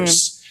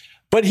 peers.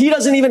 But he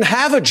doesn't even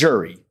have a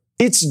jury.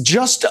 It's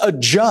just a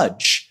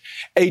judge.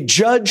 A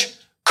judge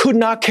could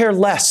not care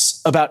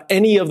less about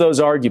any of those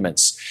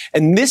arguments.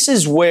 And this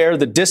is where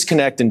the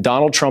disconnect in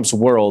Donald Trump's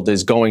world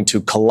is going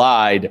to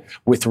collide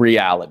with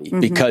reality,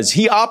 because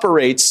he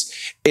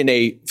operates in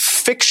a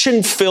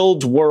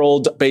fiction-filled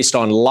world based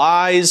on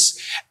lies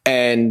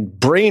and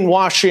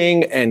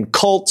brainwashing and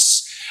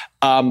cults.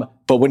 But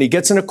when he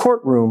gets in a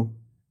courtroom,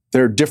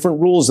 there are different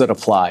rules that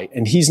apply,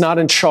 and he's not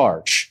in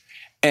charge.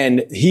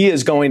 And he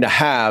is going to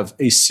have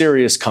a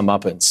serious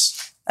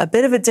comeuppance. A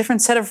bit of a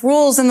different set of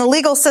rules in the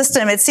legal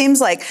system. It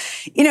seems like,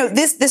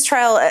 this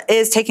trial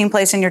is taking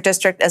place in your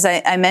district, as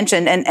I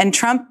mentioned, and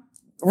Trump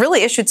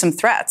really issued some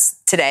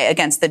threats today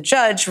against the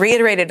judge,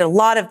 reiterated a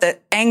lot of the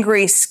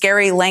angry,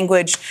 scary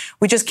language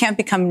we just can't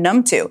become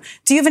numb to.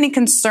 Do you have any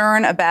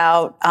concern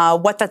about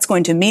what that's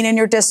going to mean in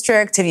your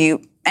district? Have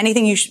you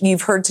anything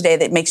you've heard today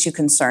that makes you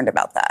concerned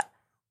about that?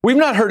 We've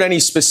not heard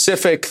any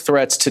specific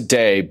threats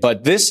today,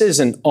 but this is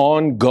an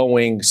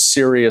ongoing,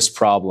 serious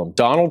problem.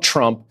 Donald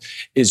Trump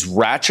is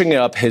ratcheting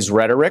up his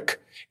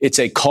rhetoric. It's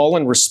a call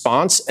and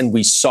response, and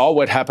we saw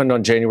what happened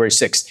on January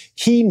 6th.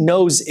 He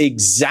knows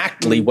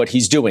exactly what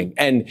he's doing,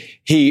 and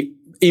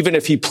even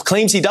if he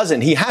claims he doesn't,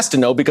 he has to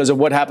know because of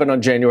what happened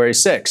on January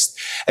 6th.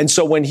 And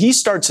so when he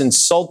starts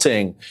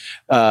insulting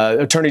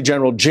Attorney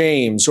General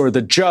James or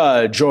the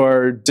judge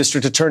or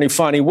District Attorney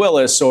Fani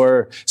Willis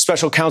or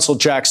Special Counsel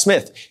Jack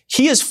Smith,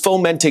 he is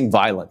fomenting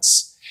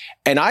violence.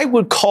 And I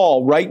would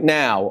call right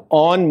now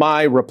on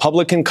my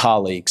Republican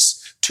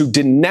colleagues to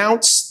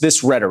denounce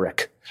this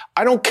rhetoric.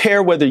 I don't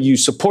care whether you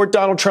support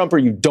Donald Trump or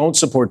you don't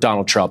support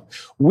Donald Trump.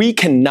 We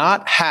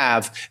cannot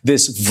have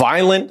this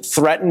violent,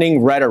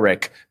 threatening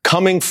rhetoric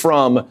coming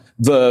from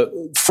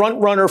the front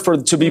runner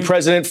to be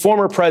president,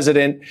 former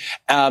president,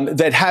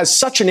 that has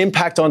such an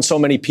impact on so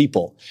many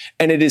people.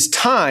 And it is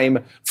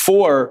time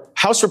for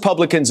House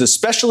Republicans,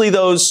 especially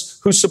those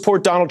who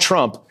support Donald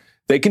Trump.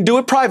 They can do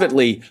it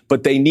privately,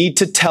 but they need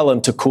to tell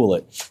him to cool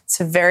it. It's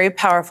a very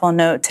powerful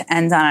note to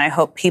end on. I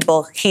hope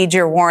people heed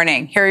your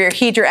warning.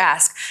 Heed your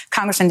ask.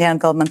 Congressman Dan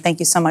Goldman, thank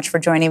you so much for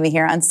joining me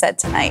here on set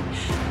tonight.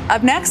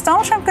 Up next,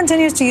 Donald Trump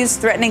continues to use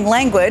threatening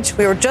language.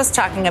 We were just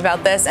talking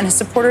about this, and his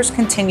supporters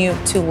continue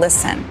to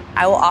listen.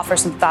 I will offer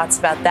some thoughts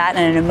about that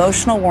and an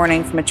emotional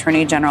warning from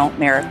Attorney General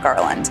Merrick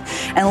Garland.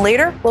 And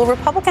later, will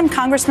Republican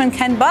Congressman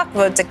Ken Buck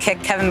vote to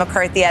kick Kevin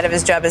McCarthy out of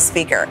his job as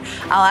Speaker?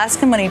 I'll ask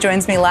him when he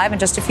joins me live in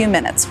just a few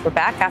minutes. We're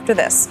back after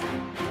this.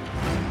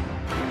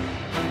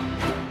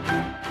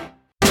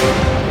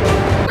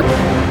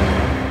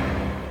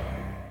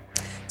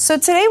 So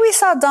today we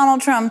saw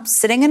Donald Trump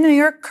sitting in a New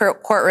York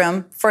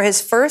courtroom for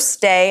his first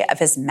day of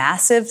his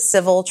massive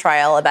civil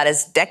trial about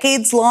his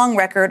decades-long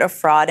record of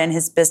fraud in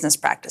his business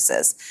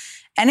practices.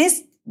 And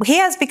he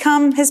has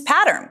become his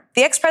pattern.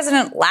 The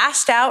ex-president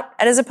lashed out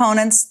at his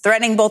opponents,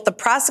 threatening both the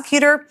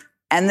prosecutor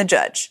and the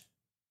judge.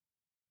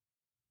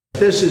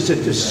 This is a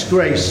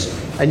disgrace,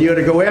 and you're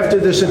to go after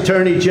this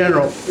attorney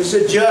general. This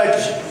is a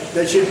judge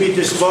that should be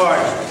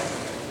disbarred.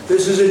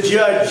 This is a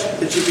judge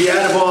that should be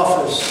out of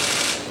office.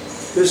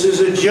 This is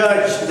a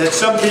judge that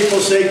some people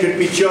say could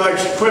be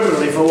charged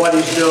criminally for what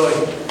he's doing.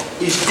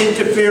 He's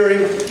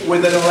interfering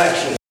with an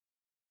election.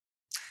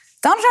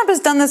 Donald Trump has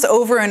done this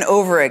over and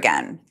over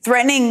again,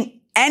 threatening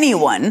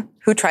anyone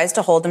who tries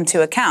to hold him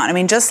to account. I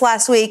mean, just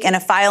last week in a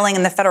filing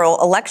in the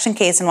federal election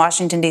case in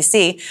Washington,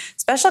 D.C.,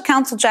 special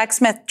counsel Jack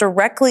Smith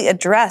directly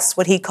addressed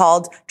what he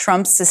called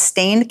Trump's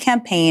sustained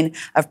campaign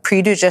of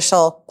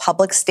prejudicial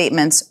public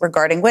statements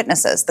regarding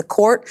witnesses, the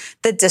court,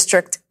 the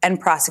district,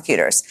 and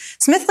prosecutors.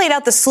 Smith laid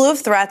out the slew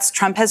of threats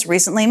Trump has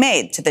recently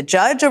made to the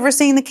judge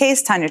overseeing the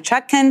case, Tanya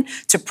Chutkan,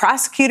 to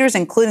prosecutors,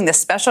 including the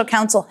special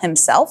counsel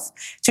himself,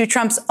 to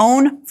Trump's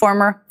own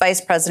former Vice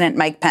President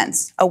Mike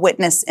Pence, a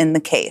witness in the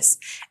case,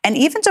 and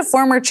even to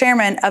former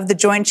chairman of the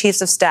Joint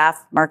Chiefs of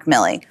Staff, Mark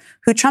Milley,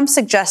 who Trump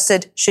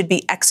suggested should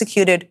be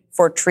executed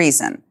for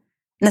treason.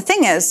 And the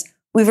thing is,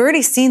 we've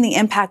already seen the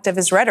impact of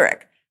his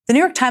rhetoric. The New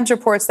York Times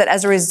reports that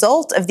as a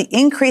result of the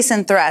increase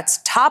in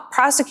threats, top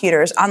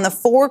prosecutors on the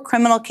 4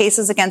 criminal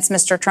cases against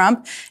Mr.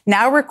 Trump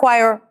now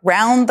require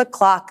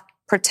round-the-clock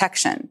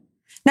protection.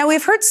 Now,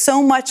 we've heard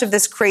so much of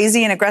this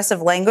crazy and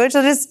aggressive language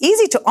that it's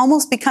easy to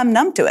almost become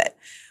numb to it.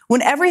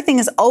 When everything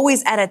is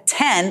always at a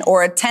 10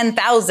 or a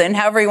 10,000,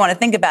 however you want to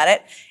think about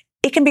it,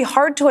 it can be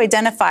hard to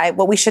identify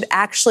what we should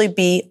actually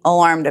be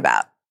alarmed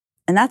about.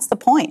 And that's the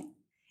point.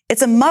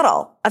 It's a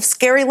muddle of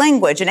scary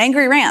language and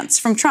angry rants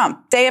from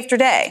Trump day after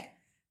day.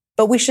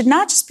 But we should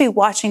not just be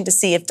watching to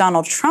see if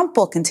Donald Trump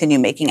will continue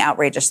making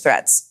outrageous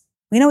threats.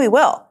 We know he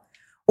will.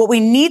 What we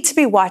need to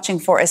be watching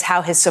for is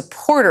how his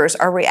supporters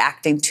are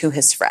reacting to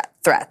his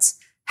threats,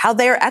 how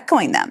they are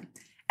echoing them,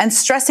 and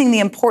stressing the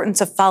importance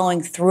of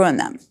following through on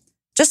them.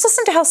 Just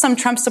listen to how some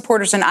Trump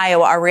supporters in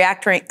Iowa are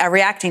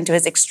reacting to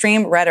his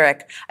extreme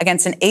rhetoric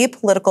against an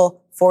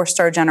apolitical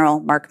 4-star general,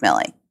 Mark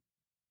Milley.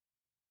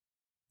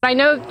 I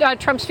know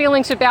Trump's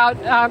feelings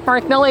about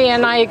Mark Milley,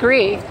 and I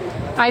agree.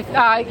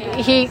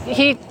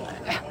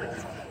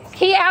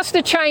 He asked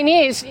the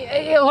Chinese,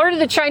 alerted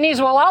the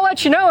Chinese, well, I'll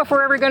let you know if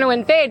we're ever going to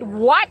invade.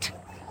 What?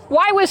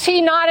 Why was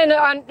he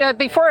not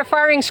before a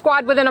firing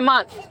squad within a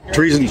month?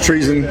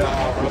 Treason,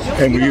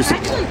 and we used to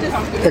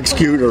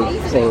execute or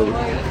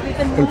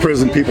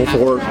imprison people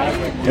for it.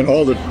 And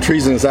all the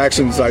treasonous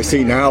actions I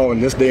see now in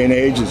this day and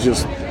age is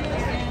just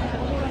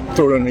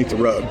throw it underneath the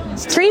rug.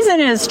 Treason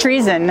is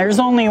treason. There's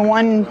only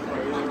one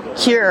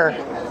cure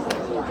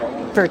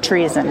for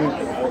treason.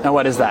 And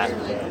what is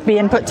that?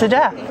 Being put to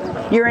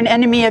death. You're an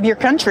enemy of your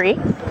country.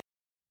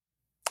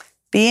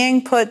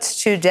 Being put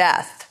to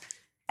death.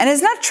 And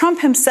it's not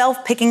Trump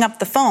himself picking up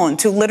the phone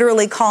to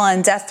literally call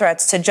in death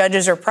threats to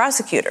judges or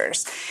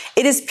prosecutors.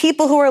 It is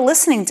people who are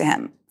listening to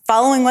him,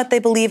 following what they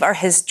believe are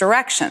his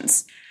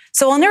directions.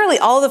 So while nearly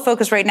all the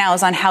focus right now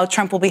is on how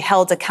Trump will be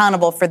held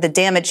accountable for the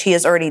damage he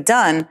has already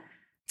done,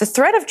 the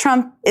threat of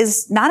Trump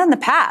is not in the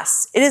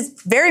past. It is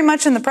very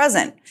much in the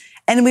present.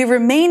 And we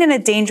remain in a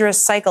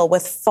dangerous cycle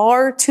with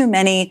far too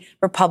many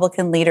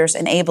Republican leaders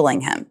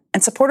enabling him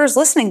and supporters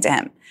listening to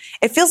him.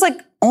 It feels like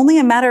only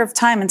a matter of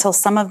time until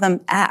some of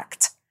them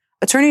act.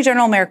 Attorney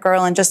General Merrick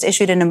Garland just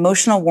issued an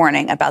emotional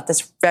warning about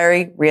this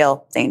very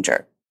real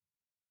danger.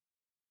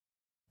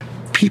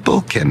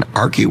 People can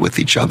argue with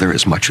each other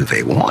as much as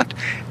they want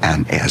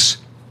and as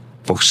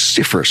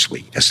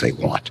vociferously as they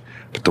want.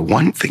 But the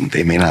one thing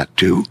they may not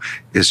do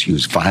is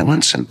use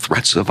violence and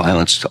threats of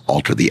violence to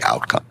alter the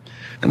outcome.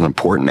 And an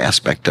important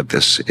aspect of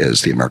this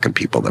is the American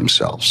people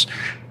themselves.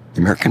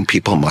 The American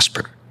people must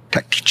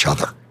protect each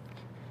other.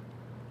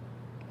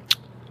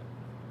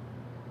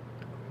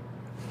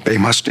 They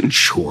must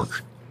ensure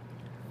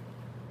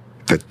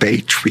that they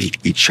treat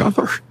each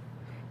other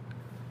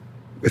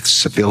with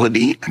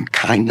civility and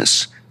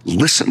kindness,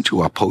 listen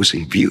to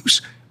opposing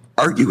views,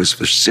 argue as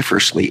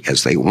vociferously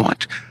as they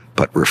want,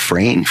 but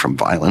refrain from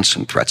violence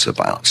and threats of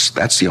violence.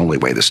 That's the only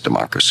way this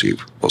democracy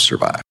will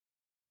survive.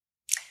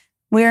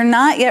 We are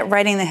not yet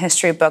writing the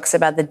history books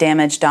about the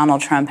damage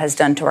Donald Trump has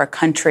done to our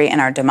country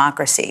and our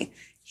democracy.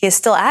 He is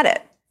still at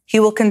it. He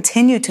will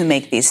continue to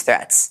make these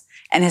threats,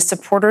 and his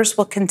supporters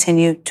will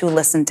continue to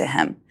listen to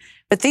him.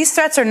 But these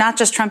threats are not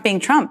just Trump being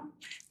Trump.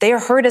 They are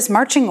heard as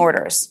marching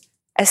orders.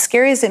 As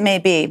scary as it may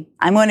be,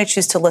 I'm going to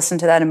choose to listen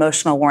to that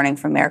emotional warning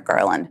from Merrick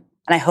Garland.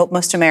 And I hope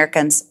most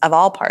Americans of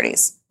all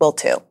parties will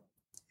too.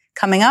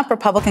 Coming up,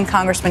 Republican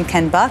Congressman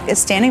Ken Buck is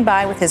standing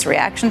by with his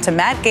reaction to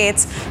Matt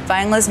Gaetz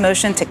filing his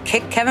motion to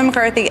kick Kevin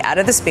McCarthy out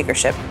of the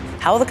speakership.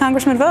 How will the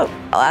congressman vote?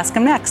 I'll ask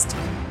him next.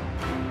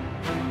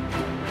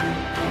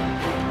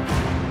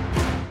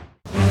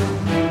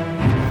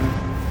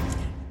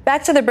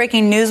 Back to the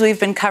breaking news we've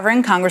been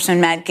covering. Congressman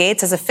Matt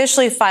Gaetz has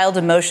officially filed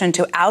a motion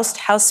to oust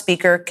House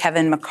Speaker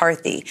Kevin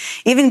McCarthy.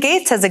 Even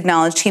Gaetz has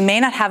acknowledged he may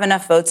not have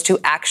enough votes to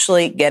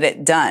actually get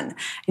it done. And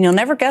you'll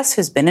never guess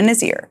who's been in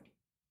his ear.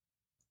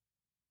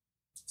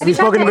 Have you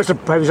spoken to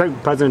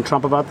Mr. President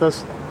Trump about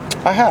this?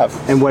 I have.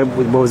 And what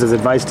was his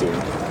advice to you?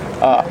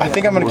 I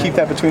think I'm going to keep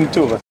that between the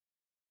two of us.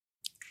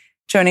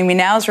 Joining me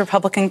now is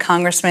Republican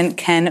Congressman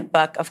Ken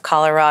Buck of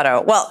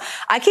Colorado. Well,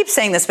 I keep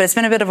saying this, but it's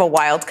been a bit of a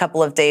wild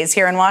couple of days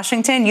here in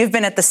Washington. You've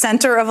been at the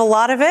center of a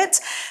lot of it.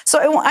 So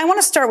I want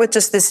to start with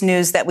just this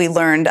news that we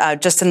learned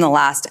just in the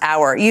last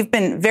hour. You've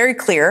been very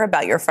clear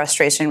about your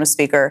frustration with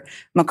Speaker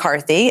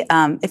McCarthy.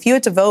 If you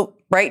had to vote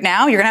right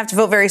now, you're going to have to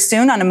vote very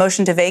soon on a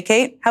motion to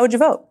vacate. How would you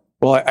vote?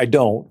 Well, I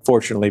don't,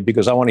 fortunately,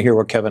 because I want to hear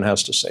what Kevin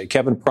has to say.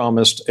 Kevin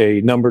promised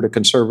a number to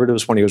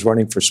conservatives when he was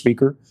running for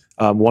Speaker,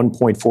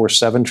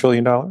 $1.47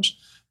 trillion.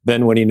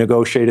 Then when he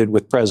negotiated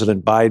with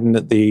President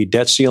Biden the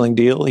debt ceiling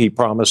deal, he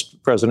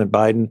promised President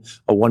Biden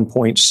a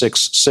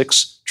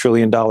 $1.66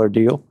 trillion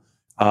deal.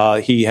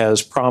 He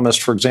has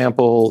promised, for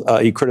example,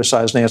 he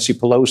criticized Nancy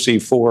Pelosi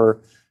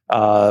for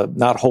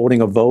not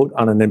holding a vote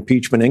on an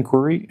impeachment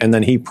inquiry. And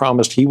then he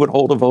promised he would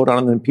hold a vote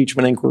on an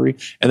impeachment inquiry.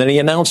 And then he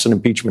announced an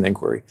impeachment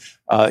inquiry.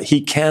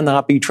 He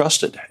cannot be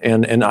trusted.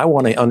 And I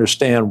want to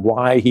understand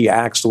why he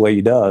acts the way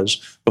he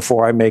does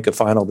before I make a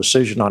final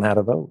decision on how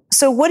to vote.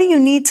 So what do you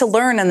need to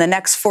learn in the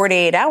next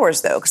 48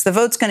 hours, though? Because the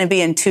vote's going to be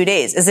in 2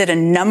 days. Is it a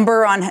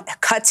number on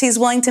cuts he's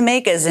willing to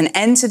make? Is an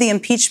end to the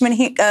impeachment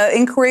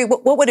inquiry?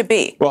 What would it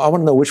be? Well, I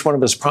want to know which one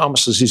of his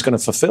promises he's going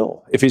to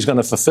fulfill. If he's going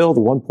to fulfill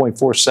the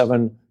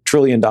 $1.47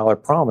 trillion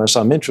promise,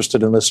 I'm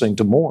interested in listening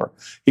to more.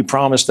 He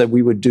promised that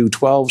we would do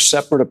 12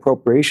 separate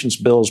appropriations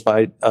bills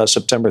by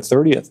September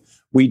 30th.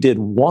 We did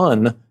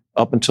one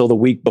up until the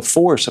week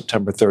before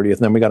September 30th, and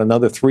then we got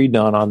another 3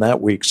 done on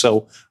that week.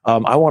 So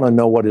I want to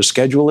know what his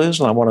schedule is,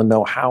 and I want to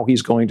know how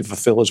he's going to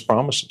fulfill his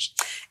promises.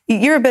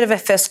 You're a bit of a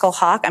fiscal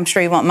hawk. I'm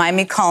sure you won't mind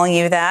me calling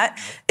you that.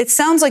 It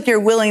sounds like you're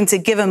willing to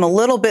give him a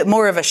little bit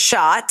more of a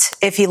shot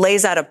if he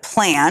lays out a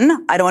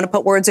plan. I don't want to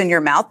put words in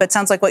your mouth, but it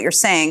sounds like what you're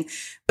saying.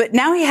 But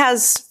now he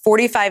has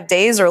 45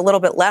 days or a little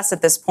bit less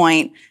at this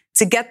point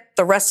to get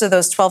the rest of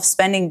those 12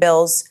 spending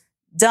bills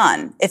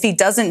done. If he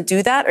doesn't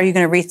do that, are you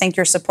going to rethink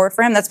your support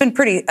for him? That's been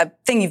a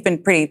thing you've been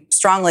pretty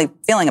strongly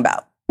feeling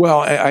about. Well,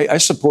 I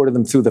supported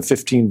them through the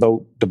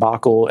 15-vote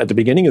debacle at the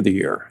beginning of the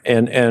year.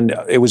 And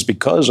it was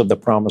because of the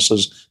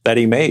promises that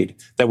he made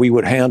that we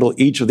would handle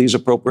each of these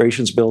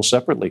appropriations bills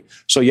separately.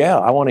 So, yeah,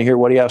 I want to hear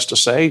what he has to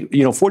say.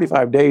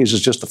 45 days is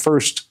just the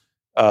first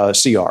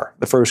CR,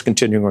 the first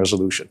continuing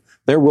resolution.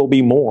 There will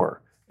be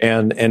more.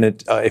 And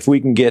if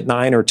we can get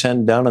 9 or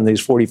 10 done in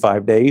these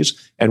 45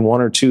 days and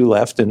 1 or 2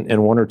 left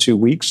in 1 or 2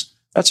 weeks,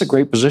 that's a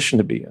great position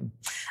to be in.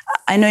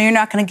 I know you're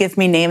not going to give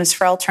me names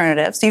for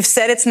alternatives. You've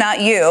said it's not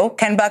you.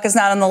 Ken Buck is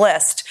not on the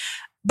list.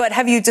 But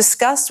have you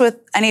discussed with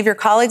any of your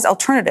colleagues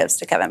alternatives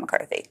to Kevin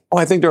McCarthy? Oh,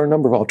 I think there are a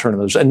number of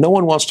alternatives. And no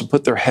one wants to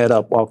put their head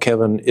up while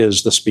Kevin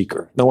is the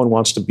speaker. No one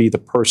wants to be the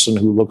person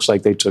who looks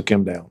like they took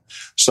him down.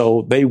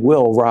 So they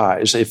will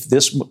rise. If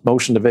this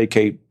motion to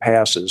vacate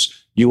passes,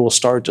 you will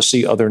start to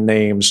see other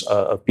names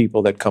of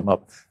people that come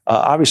up.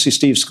 Obviously,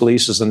 Steve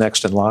Scalise is the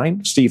next in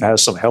line. Steve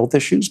has some health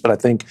issues, but I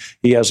think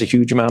he has a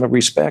huge amount of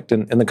respect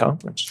in the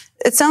conference.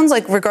 It sounds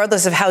like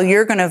regardless of how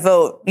you're going to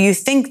vote, you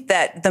think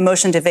that the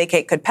motion to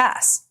vacate could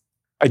pass.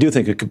 I do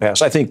think it could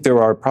pass. I think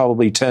there are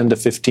probably 10 to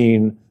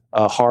 15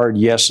 hard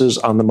yeses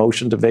on the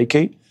motion to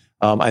vacate.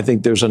 I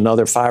think there's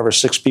another 5 or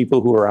 6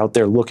 people who are out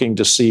there looking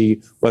to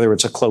see whether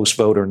it's a close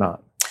vote or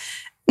not.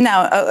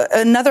 Now,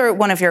 another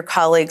one of your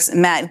colleagues,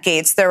 Matt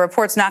Gaetz, there are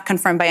reports not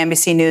confirmed by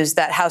NBC News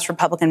that House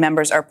Republican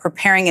members are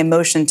preparing a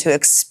motion to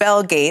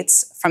expel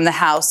Gaetz from the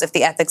House if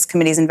the Ethics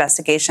Committee's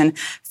investigation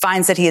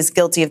finds that he is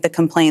guilty of the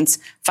complaints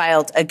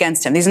filed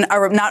against him. These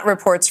are not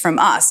reports from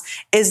us.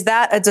 Is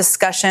that a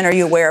discussion? Are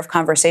you aware of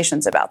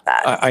conversations about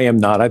that? I am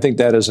not. I think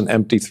that is an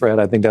empty threat.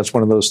 I think that's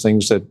one of those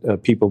things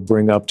that people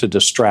bring up to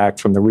distract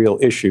from the real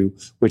issue,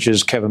 which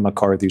is Kevin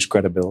McCarthy's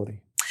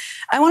credibility.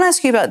 I want to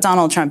ask you about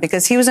Donald Trump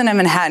because he was in a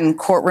Manhattan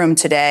courtroom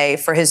today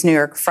for his New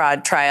York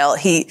fraud trial.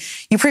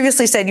 You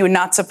previously said you would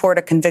not support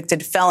a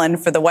convicted felon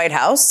for the White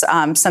House,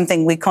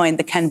 something we coined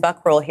the Ken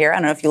Buck rule here. I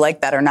don't know if you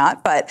like that or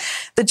not, but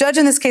the judge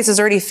in this case has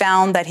already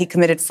found that he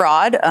committed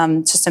fraud.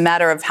 It's just a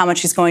matter of how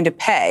much he's going to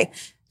pay.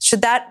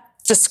 Should that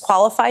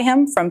disqualify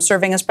him from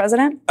serving as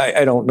president?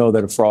 I don't know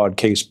that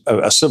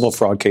a civil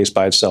fraud case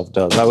by itself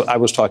does. I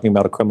was talking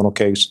about a criminal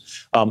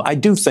case. I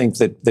do think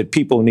that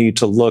people need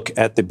to look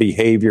at the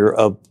behavior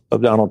of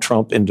Donald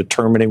Trump in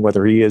determining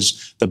whether he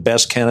is the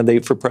best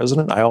candidate for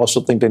president. I also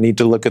think they need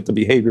to look at the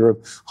behavior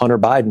of Hunter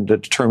Biden to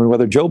determine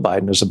whether Joe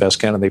Biden is the best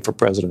candidate for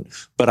president.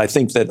 But I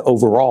think that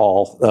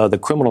overall, the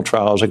criminal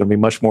trials are going to be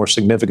much more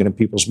significant in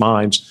people's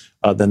minds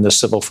than the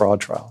civil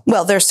fraud trial.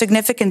 Well, there's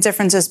significant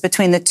differences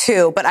between the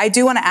two. But I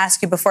do want to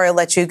ask you before I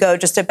let you go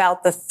just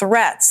about the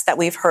threats that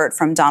we've heard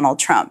from Donald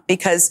Trump,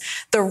 because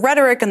the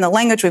rhetoric and the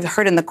language we've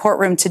heard in the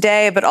courtroom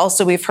today, but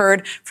also we've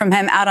heard from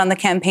him out on the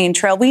campaign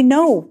trail, we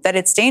know that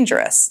it's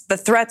dangerous. The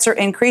threats are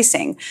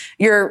increasing.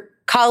 Your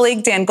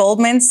colleague, Dan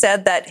Goldman,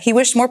 said that he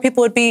wished more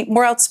people would be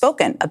more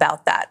outspoken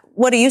about that.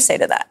 What do you say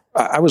to that?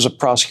 I was a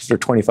prosecutor for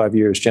 25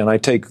 years, Jen. I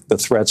take the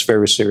threats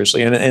very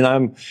seriously. And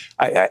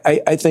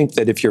I think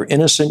that if you're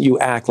innocent, you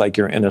act like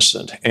you're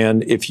innocent.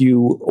 And if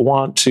you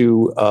want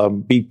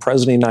to be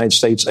president of the United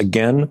States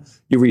again,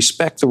 you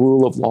respect the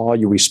rule of law,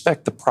 you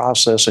respect the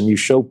process, and you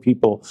show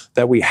people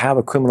that we have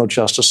a criminal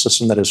justice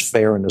system that is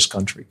fair in this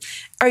country.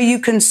 Are you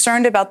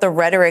concerned about the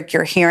rhetoric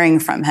you're hearing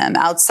from him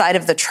outside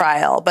of the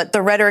trial, but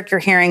the rhetoric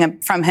you're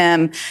hearing from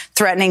him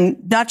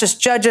threatening not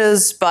just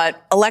judges,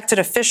 but elected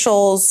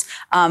officials,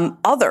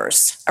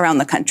 others around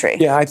the country?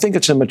 Yeah, I think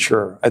it's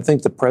immature. I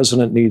think the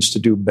president needs to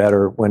do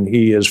better when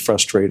he is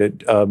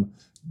frustrated.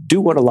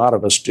 Do what a lot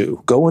of us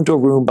do. Go into a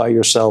room by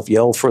yourself,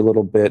 yell for a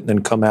little bit, and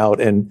then come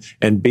out and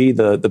be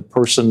the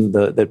person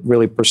that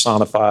really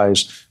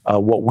personifies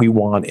what we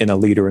want in a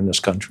leader in this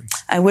country.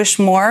 I wish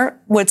more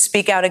would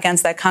speak out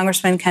against that.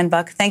 Congressman Ken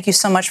Buck, thank you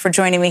so much for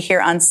joining me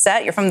here on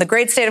set. You're from the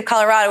great state of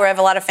Colorado, where I have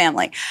a lot of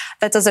family.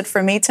 That does it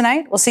for me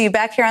tonight. We'll see you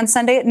back here on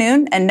Sunday at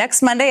noon and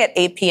next Monday at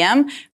 8 p.m.